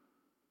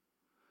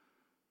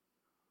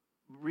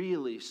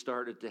really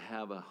started to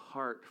have a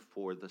heart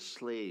for the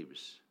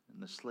slaves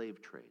and the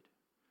slave trade.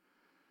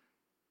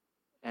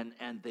 And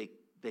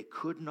they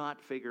could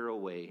not figure a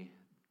way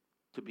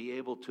to be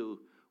able to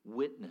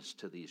witness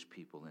to these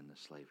people in the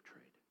slave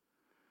trade,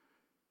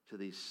 to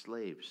these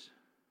slaves.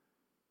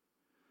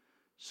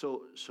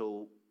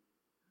 So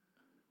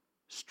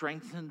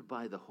strengthened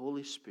by the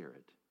Holy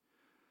Spirit,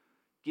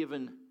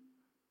 given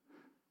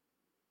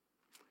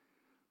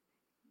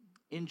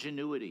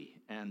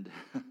ingenuity and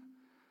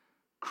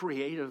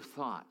creative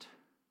thought,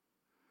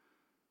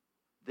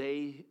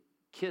 they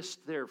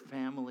kissed their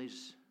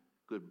families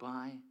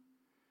goodbye,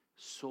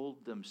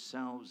 sold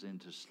themselves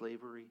into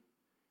slavery,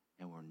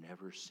 and were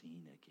never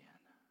seen again.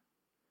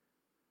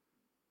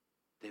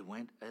 They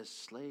went as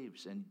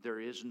slaves, and there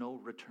is no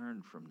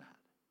return from that.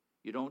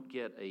 You don't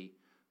get a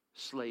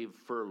slave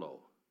furlough,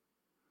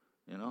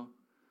 you know?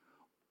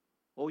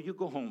 Oh, you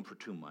go home for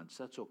 2 months.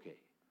 That's okay.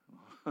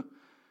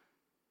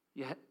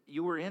 Yeah,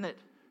 you were in it.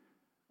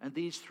 And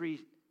these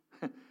three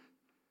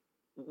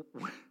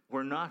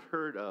were not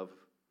heard of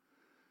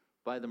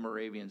by the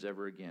Moravians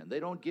ever again.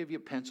 They don't give you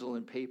pencil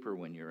and paper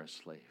when you're a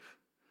slave,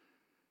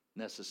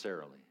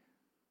 necessarily.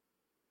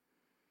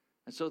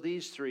 And so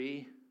these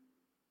three,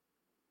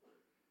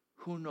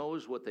 who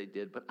knows what they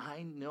did, but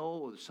I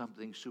know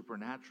something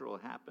supernatural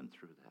happened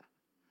through that.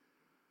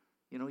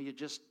 You know, you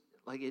just,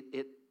 like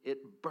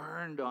it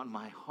burned on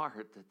my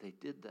heart that they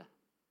did that.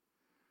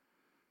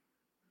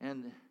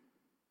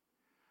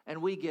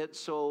 And we get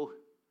so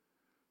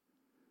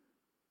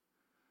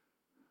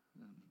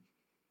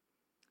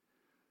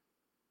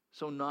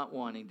not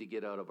wanting to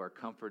get out of our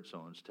comfort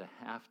zones to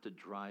have to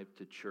drive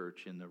to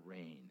church in the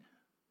rain.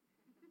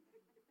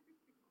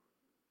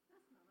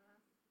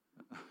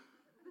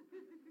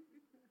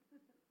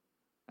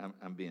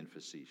 I'm being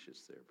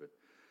facetious there, but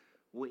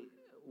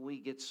we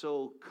get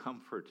so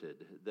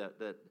comforted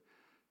that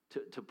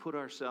to put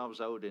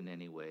ourselves out in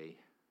any way,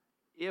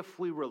 if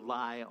we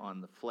rely on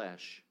the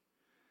flesh,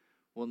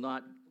 will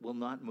not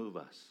move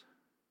us.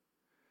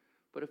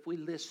 But if we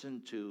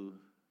listen to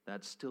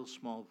that still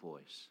small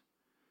voice,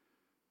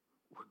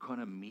 we're going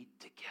to meet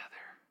together.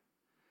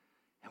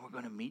 And we're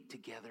going to meet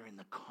together in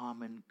the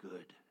common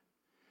good.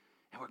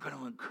 And we're going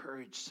to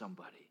encourage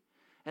somebody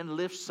and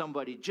lift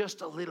somebody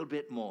just a little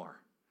bit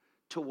more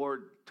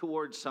toward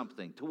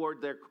something,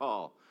 toward their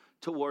call,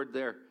 toward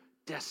their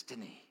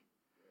destiny.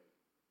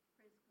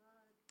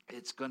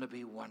 It's going to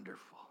be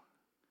wonderful.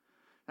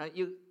 Now,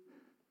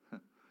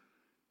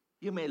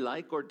 you may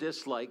like or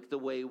dislike the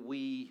way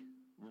we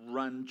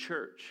run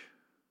church.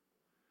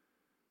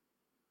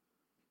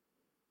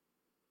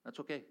 That's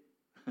okay.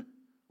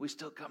 We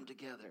still come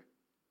together.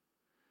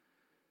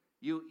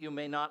 You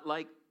may not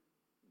like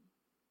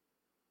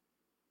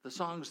the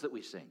songs that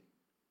we sing.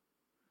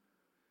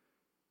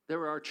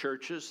 There are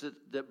churches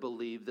that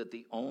believe that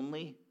the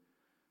only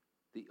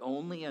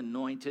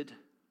anointed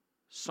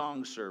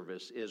song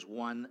service is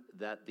one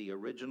that the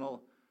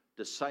original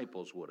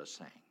disciples would have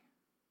sang.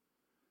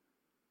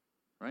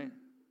 Right?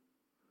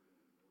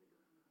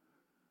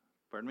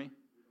 Pardon me?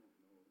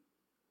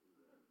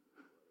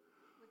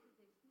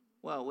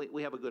 Well,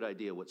 we have a good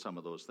idea what some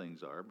of those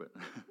things are, but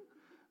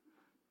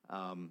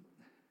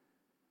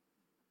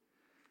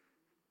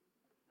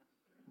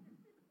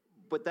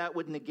but that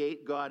would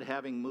negate God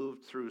having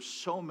moved through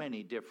so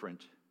many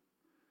different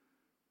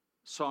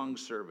song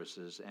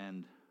services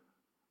and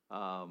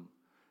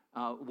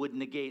would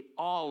negate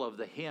all of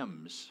the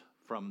hymns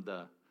from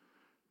the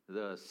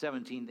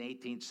 17th,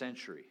 18th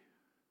century.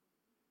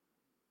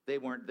 They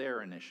weren't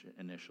there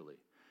initially.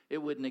 It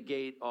would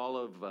negate all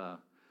of the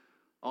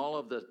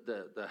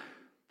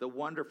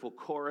wonderful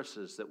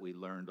choruses that we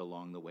learned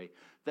along the way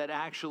that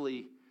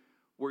actually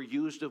were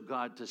used of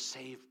God to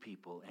save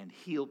people and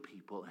heal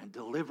people and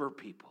deliver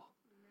people.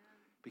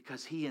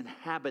 Because he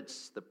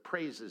inhabits the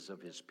praises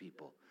of his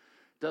people.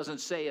 Doesn't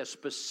say a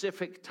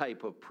specific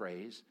type of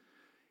praise.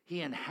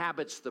 He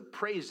inhabits the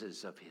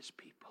praises of his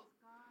people.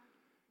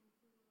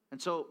 And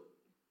so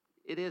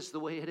it is the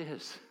way it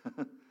is.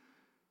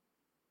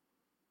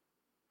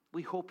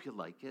 We hope you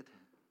like it.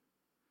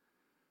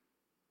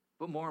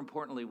 But more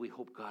importantly, we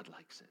hope God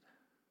likes it.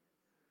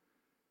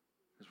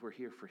 Because we're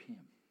here for him.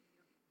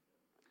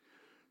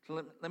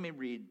 So let me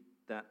read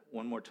that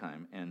one more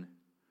time. And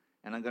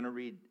I'm going to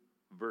read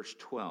verse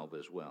 12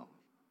 as well.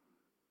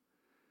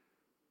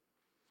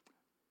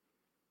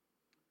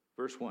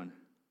 Verse 1.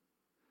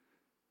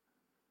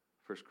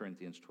 1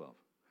 Corinthians 12.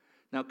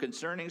 Now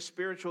concerning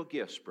spiritual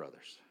gifts,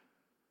 brothers,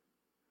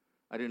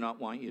 I do not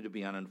want you to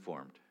be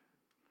uninformed.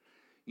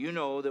 You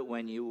know that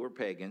when you were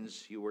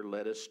pagans, you were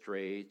led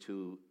astray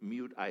to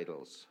mute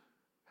idols,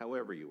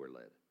 however you were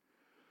led.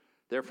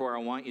 Therefore, I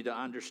want you to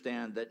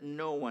understand that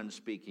no one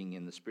speaking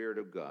in the Spirit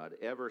of God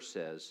ever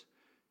says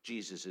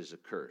Jesus is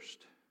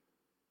accursed.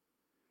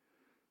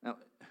 Now,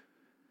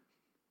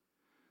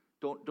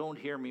 don't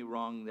hear me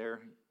wrong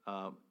there.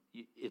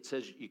 It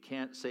says you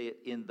can't say it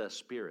in the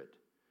Spirit.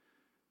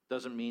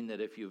 Doesn't mean that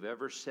if you've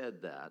ever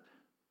said that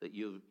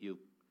you've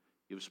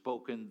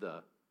spoken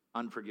the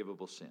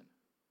unforgivable sin.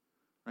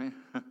 Right?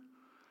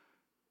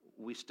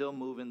 We still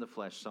move in the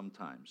flesh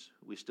sometimes.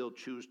 We still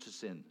choose to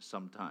sin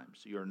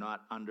sometimes. You're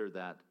not under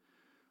that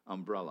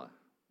umbrella.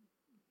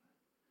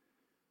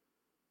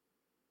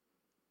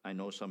 I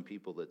know some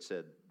people that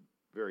said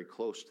very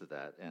close to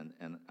that,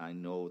 and I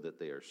know that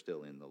they are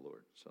still in the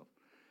Lord. So,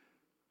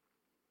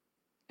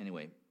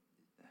 anyway,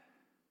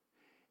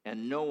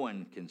 and no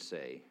one can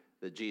say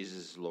that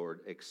Jesus is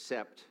Lord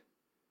except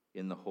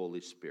in the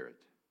Holy Spirit.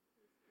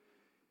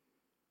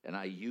 And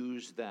I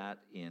use that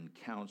in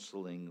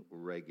counseling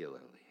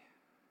regularly.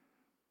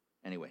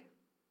 Anyway,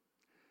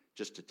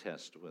 just to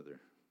test whether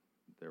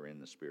they're in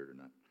the Spirit or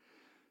not.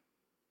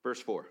 Verse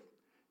 4.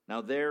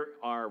 Now there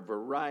are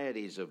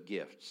varieties of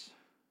gifts.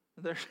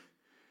 There's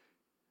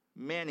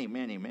many,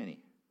 many, many.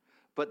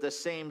 But the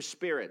same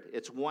Spirit.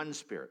 It's one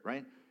Spirit,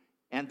 right?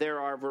 And there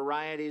are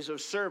varieties of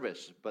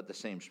service, but the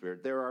same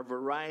Spirit. There are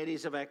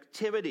varieties of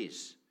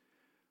activities,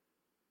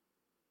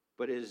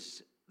 but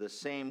is the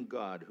same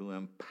God who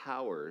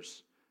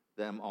empowers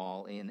them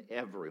all in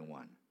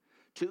everyone.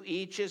 To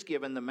each is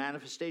given the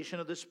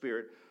manifestation of the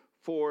Spirit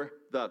for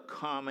the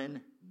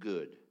common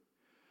good.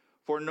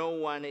 For no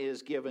one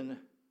is given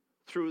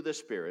through the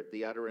Spirit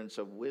the utterance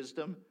of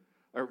wisdom,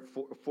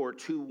 or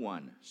to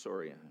one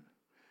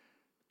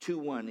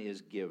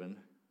is given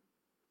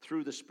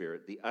through the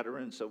Spirit the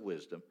utterance of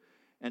wisdom,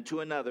 and to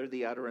another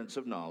the utterance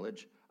of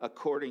knowledge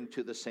according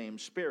to the same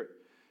Spirit,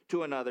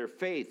 to another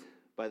faith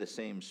by the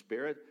same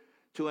Spirit,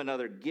 to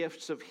another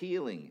gifts of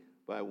healing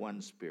by the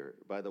one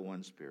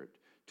Spirit,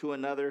 to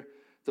another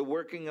the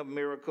working of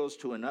miracles,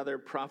 to another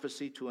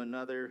prophecy, to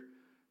another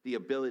the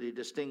ability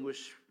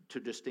to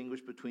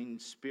distinguish between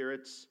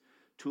spirits,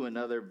 to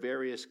another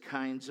various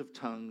kinds of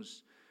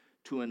tongues,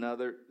 to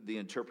another the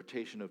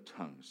interpretation of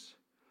tongues.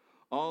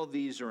 All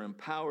these are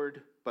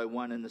empowered by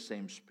one and the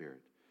same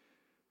Spirit,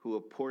 who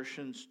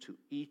apportions to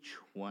each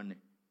one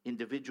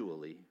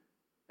individually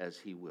as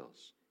he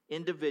wills.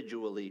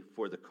 Individually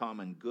for the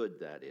common good,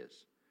 that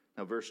is.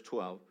 Now, verse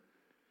 12.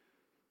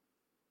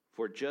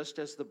 For just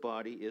as the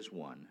body is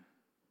one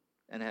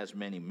and has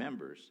many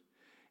members,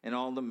 and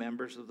all the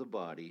members of the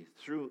body,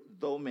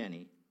 though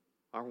many,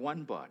 are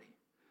one body,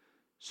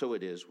 so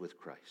it is with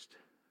Christ.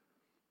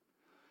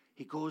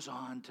 He goes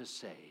on to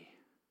say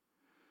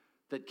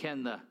that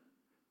can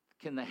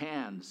the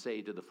hand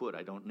say to the foot,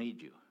 I don't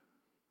need you?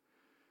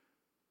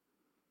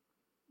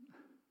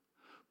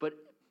 But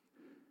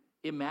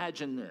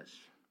imagine this.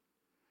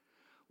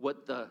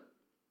 What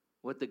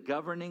the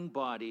governing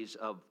bodies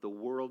of the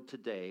world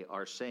today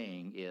are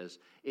saying is,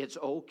 it's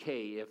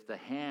okay if the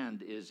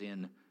hand is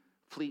in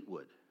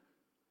Fleetwood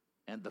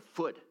and the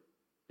foot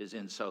is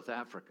in South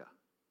Africa.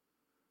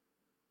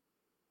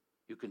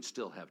 You can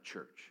still have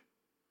church.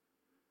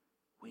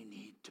 We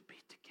need to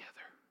be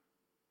together.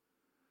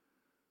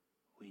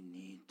 We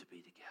need to be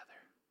together.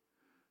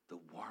 The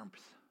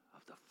warmth of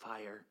the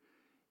fire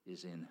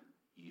is in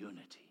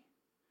unity.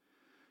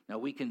 Now,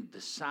 we can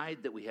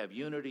decide that we have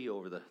unity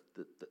over the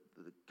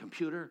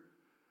computer,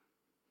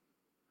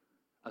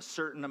 a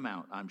certain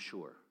amount, I'm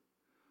sure.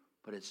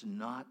 But it's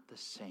not the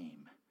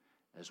same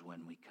as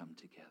when we come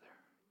together.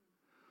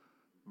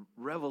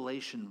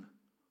 Revelation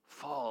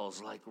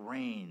falls like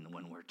rain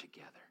when we're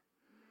together.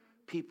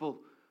 People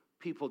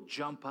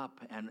jump up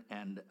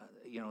and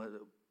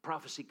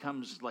prophecy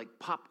comes like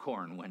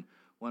popcorn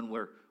when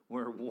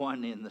we're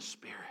one in the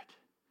Spirit.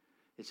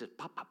 It's just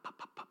pop, pop, pop,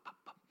 pop, pop, pop,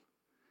 pop.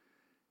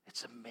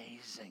 It's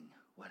amazing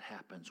what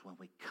happens when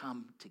we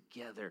come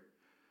together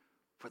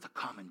for the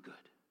common good.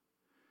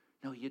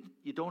 No,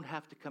 you don't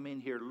have to come in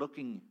here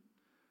looking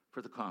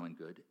for the common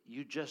good.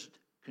 You just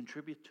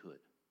contribute to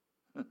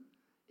it.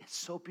 It's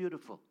so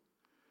beautiful.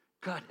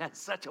 God has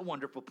such a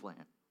wonderful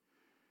plan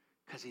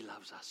because he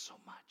loves us so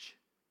much.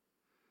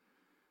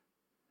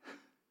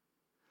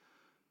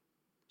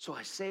 So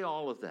I say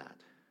all of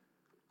that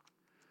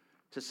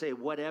to say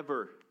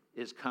whatever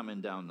is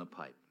coming down the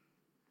pipe.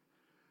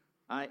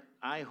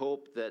 I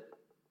hope that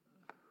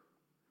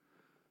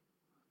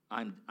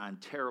I'm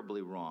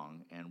terribly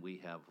wrong and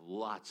we have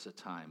lots of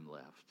time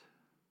left.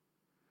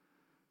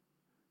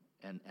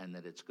 And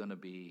that it's going to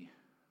be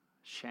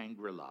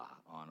Shangri-La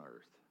on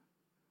earth.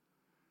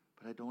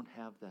 But I don't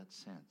have that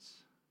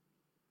sense.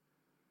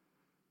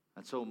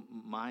 And so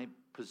my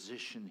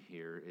position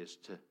here is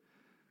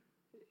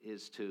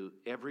to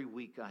every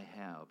week I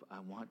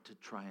want to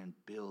try and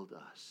build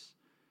us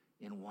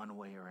in one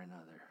way or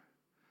another.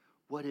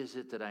 What is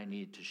it that I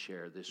need to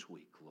share this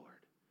week,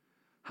 Lord?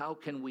 How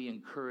can we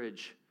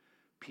encourage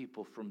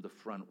people from the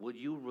front? Will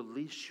you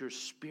release your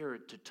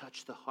Spirit to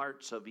touch the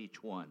hearts of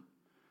each one,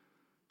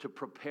 to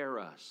prepare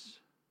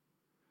us?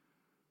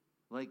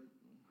 Like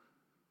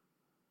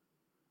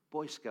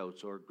Boy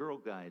Scouts or Girl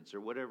Guides or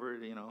whatever,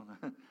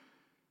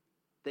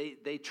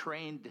 they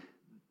trained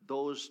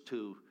those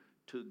to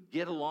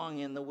get along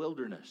in the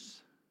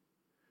wilderness.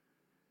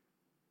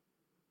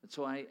 And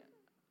so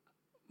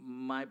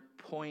my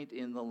point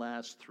in the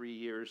last 3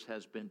 years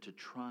has been to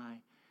try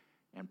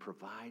and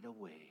provide a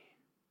way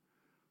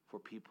for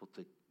people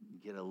to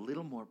get a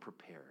little more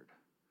prepared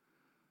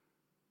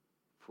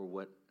for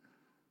what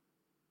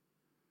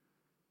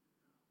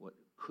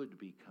could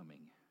be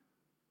coming.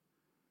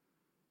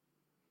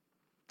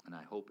 And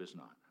I hope is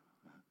not.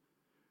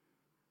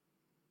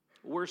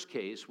 Worst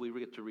case, we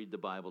get to read the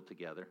Bible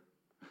together.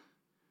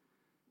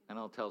 And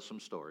I'll tell some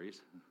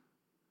stories.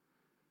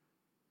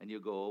 And you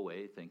go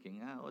away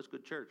thinking, it's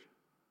good church.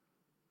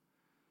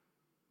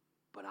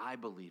 But I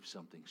believe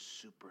something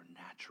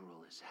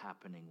supernatural is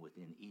happening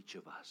within each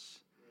of us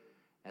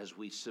as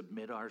we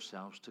submit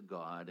ourselves to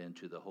God and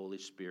to the Holy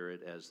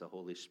Spirit as the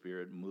Holy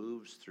Spirit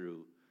moves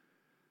through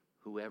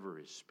whoever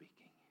is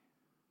speaking.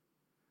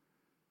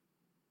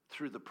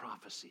 Through the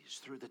prophecies,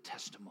 through the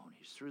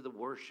testimonies, through the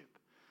worship.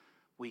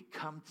 We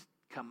come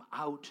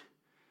out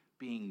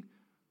being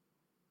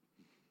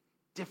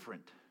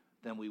different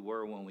than we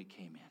were when we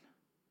came in.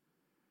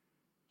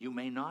 You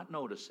may not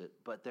notice it,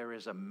 but there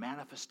is a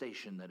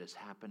manifestation that is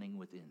happening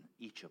within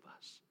each of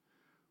us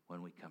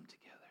when we come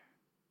together.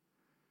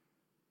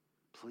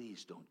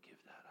 Please don't give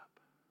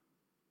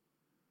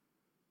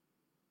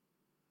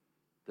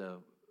that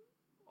up.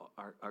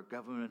 Our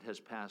government has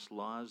passed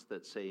laws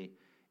that say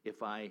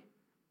if I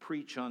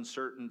preach on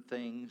certain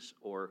things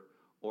or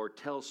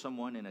tell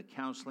someone in a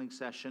counseling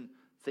session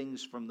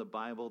things from the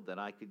Bible, that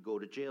I could go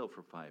to jail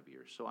for 5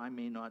 years. So I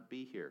may not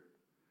be here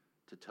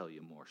to tell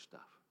you more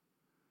stuff.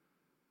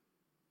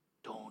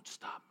 Don't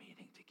stop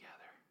meeting together.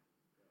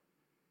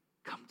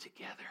 Come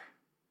together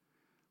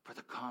for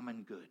the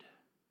common good.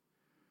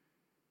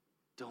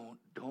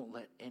 Don't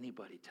let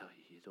anybody tell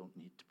you don't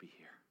need to be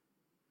here.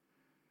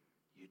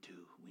 You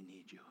do. We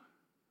need you.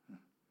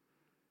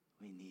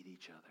 We need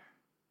each other.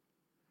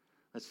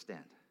 Let's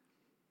stand.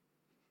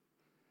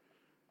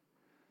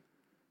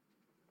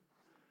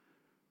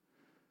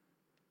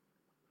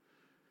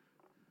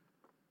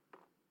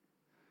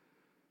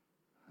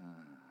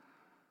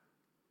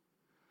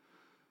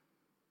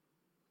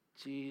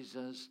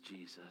 Jesus,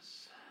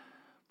 Jesus,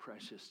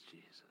 precious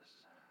Jesus.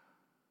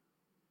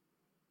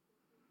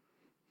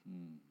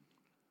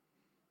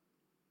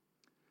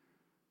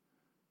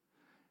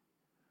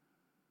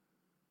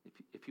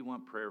 If you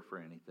want prayer for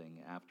anything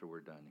after we're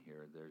done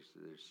here,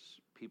 there's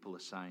people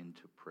assigned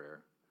to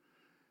prayer.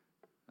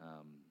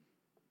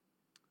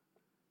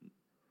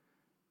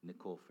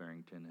 Nicole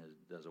Farrington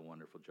does a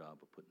wonderful job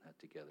of putting that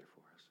together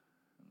for us,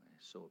 and I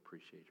so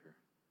appreciate her.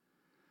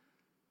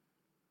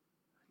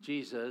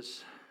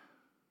 Jesus,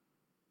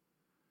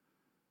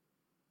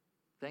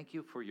 thank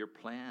you for your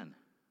plan.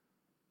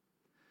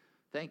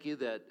 Thank you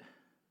that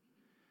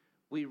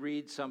we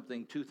read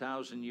something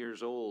 2,000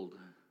 years old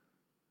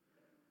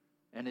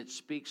and it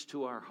speaks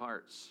to our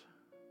hearts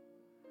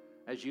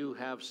as you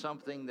have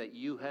something that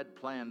you had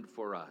planned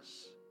for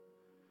us.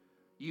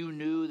 You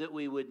knew that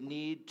we would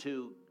need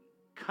to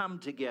come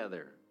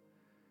together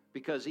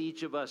because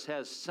each of us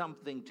has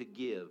something to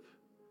give,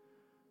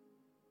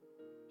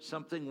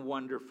 something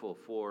wonderful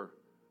for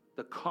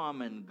the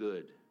common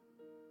good.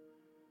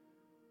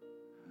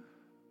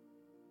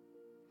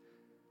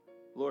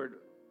 Lord,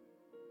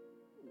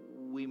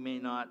 we may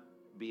not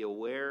be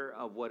aware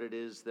of what it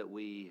is that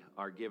we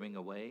are giving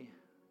away.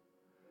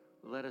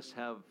 Let us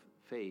have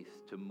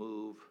faith to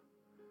move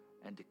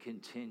and to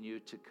continue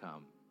to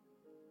come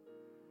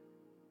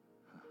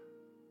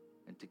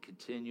and to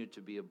continue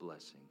to be a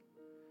blessing,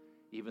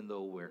 even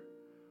though we're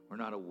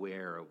not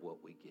aware of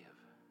what we give,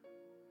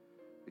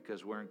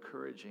 because we're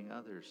encouraging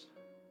others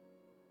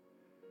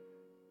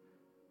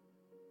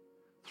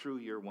through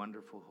your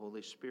wonderful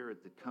Holy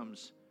Spirit that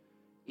comes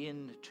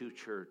into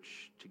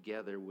church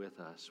together with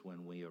us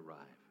when we arrive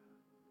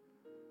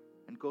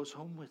and goes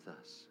home with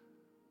us.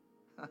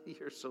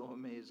 You're so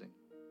amazing.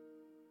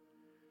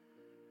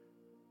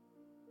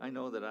 I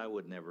know that I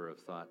would never have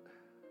thought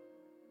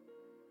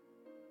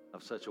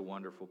of such a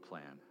wonderful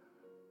plan,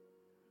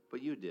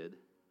 but you did,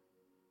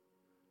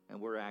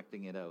 and we're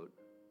acting it out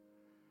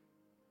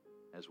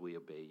as we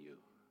obey you.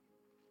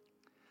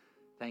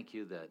 Thank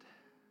you that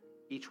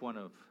each one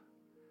of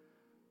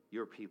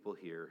your people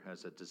here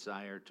has a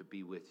desire to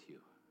be with you.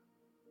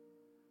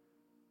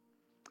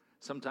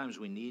 Sometimes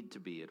we need to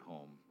be at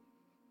home,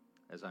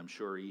 as I'm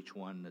sure each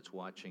one that's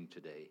watching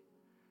today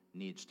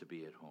needs to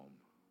be at home.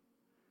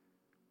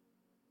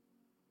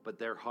 But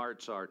their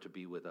hearts are to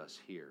be with us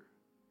here,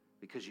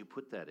 because you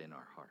put that in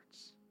our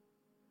hearts.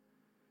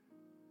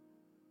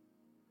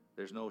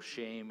 There's no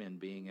shame in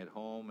being at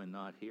home and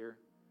not here,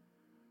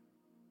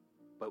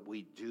 but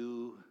we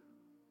do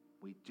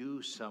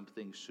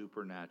something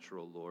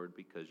supernatural, Lord,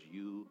 because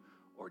you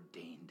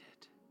ordained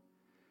it.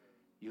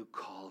 You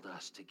called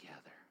us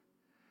together.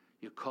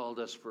 You called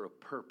us for a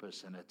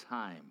purpose and a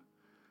time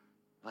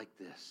like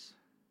this.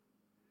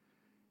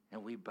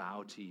 And we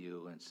bow to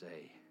you and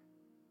say,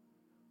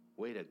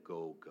 way to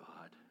go,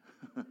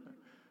 God.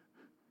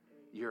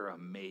 You're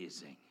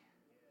amazing.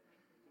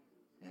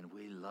 And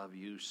we love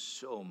you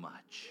so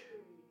much.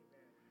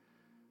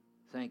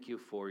 Thank you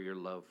for your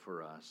love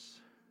for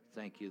us.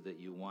 Thank you that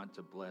you want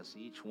to bless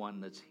each one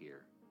that's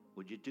here.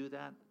 Would you do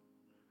that?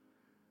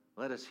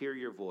 Let us hear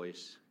your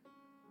voice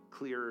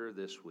clearer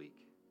this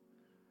week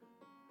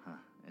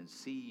and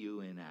see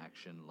you in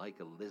action like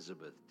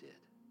Elizabeth did.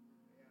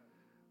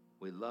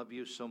 We love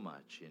you so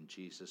much in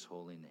Jesus'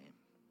 holy name.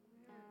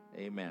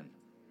 Amen.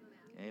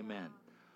 Amen.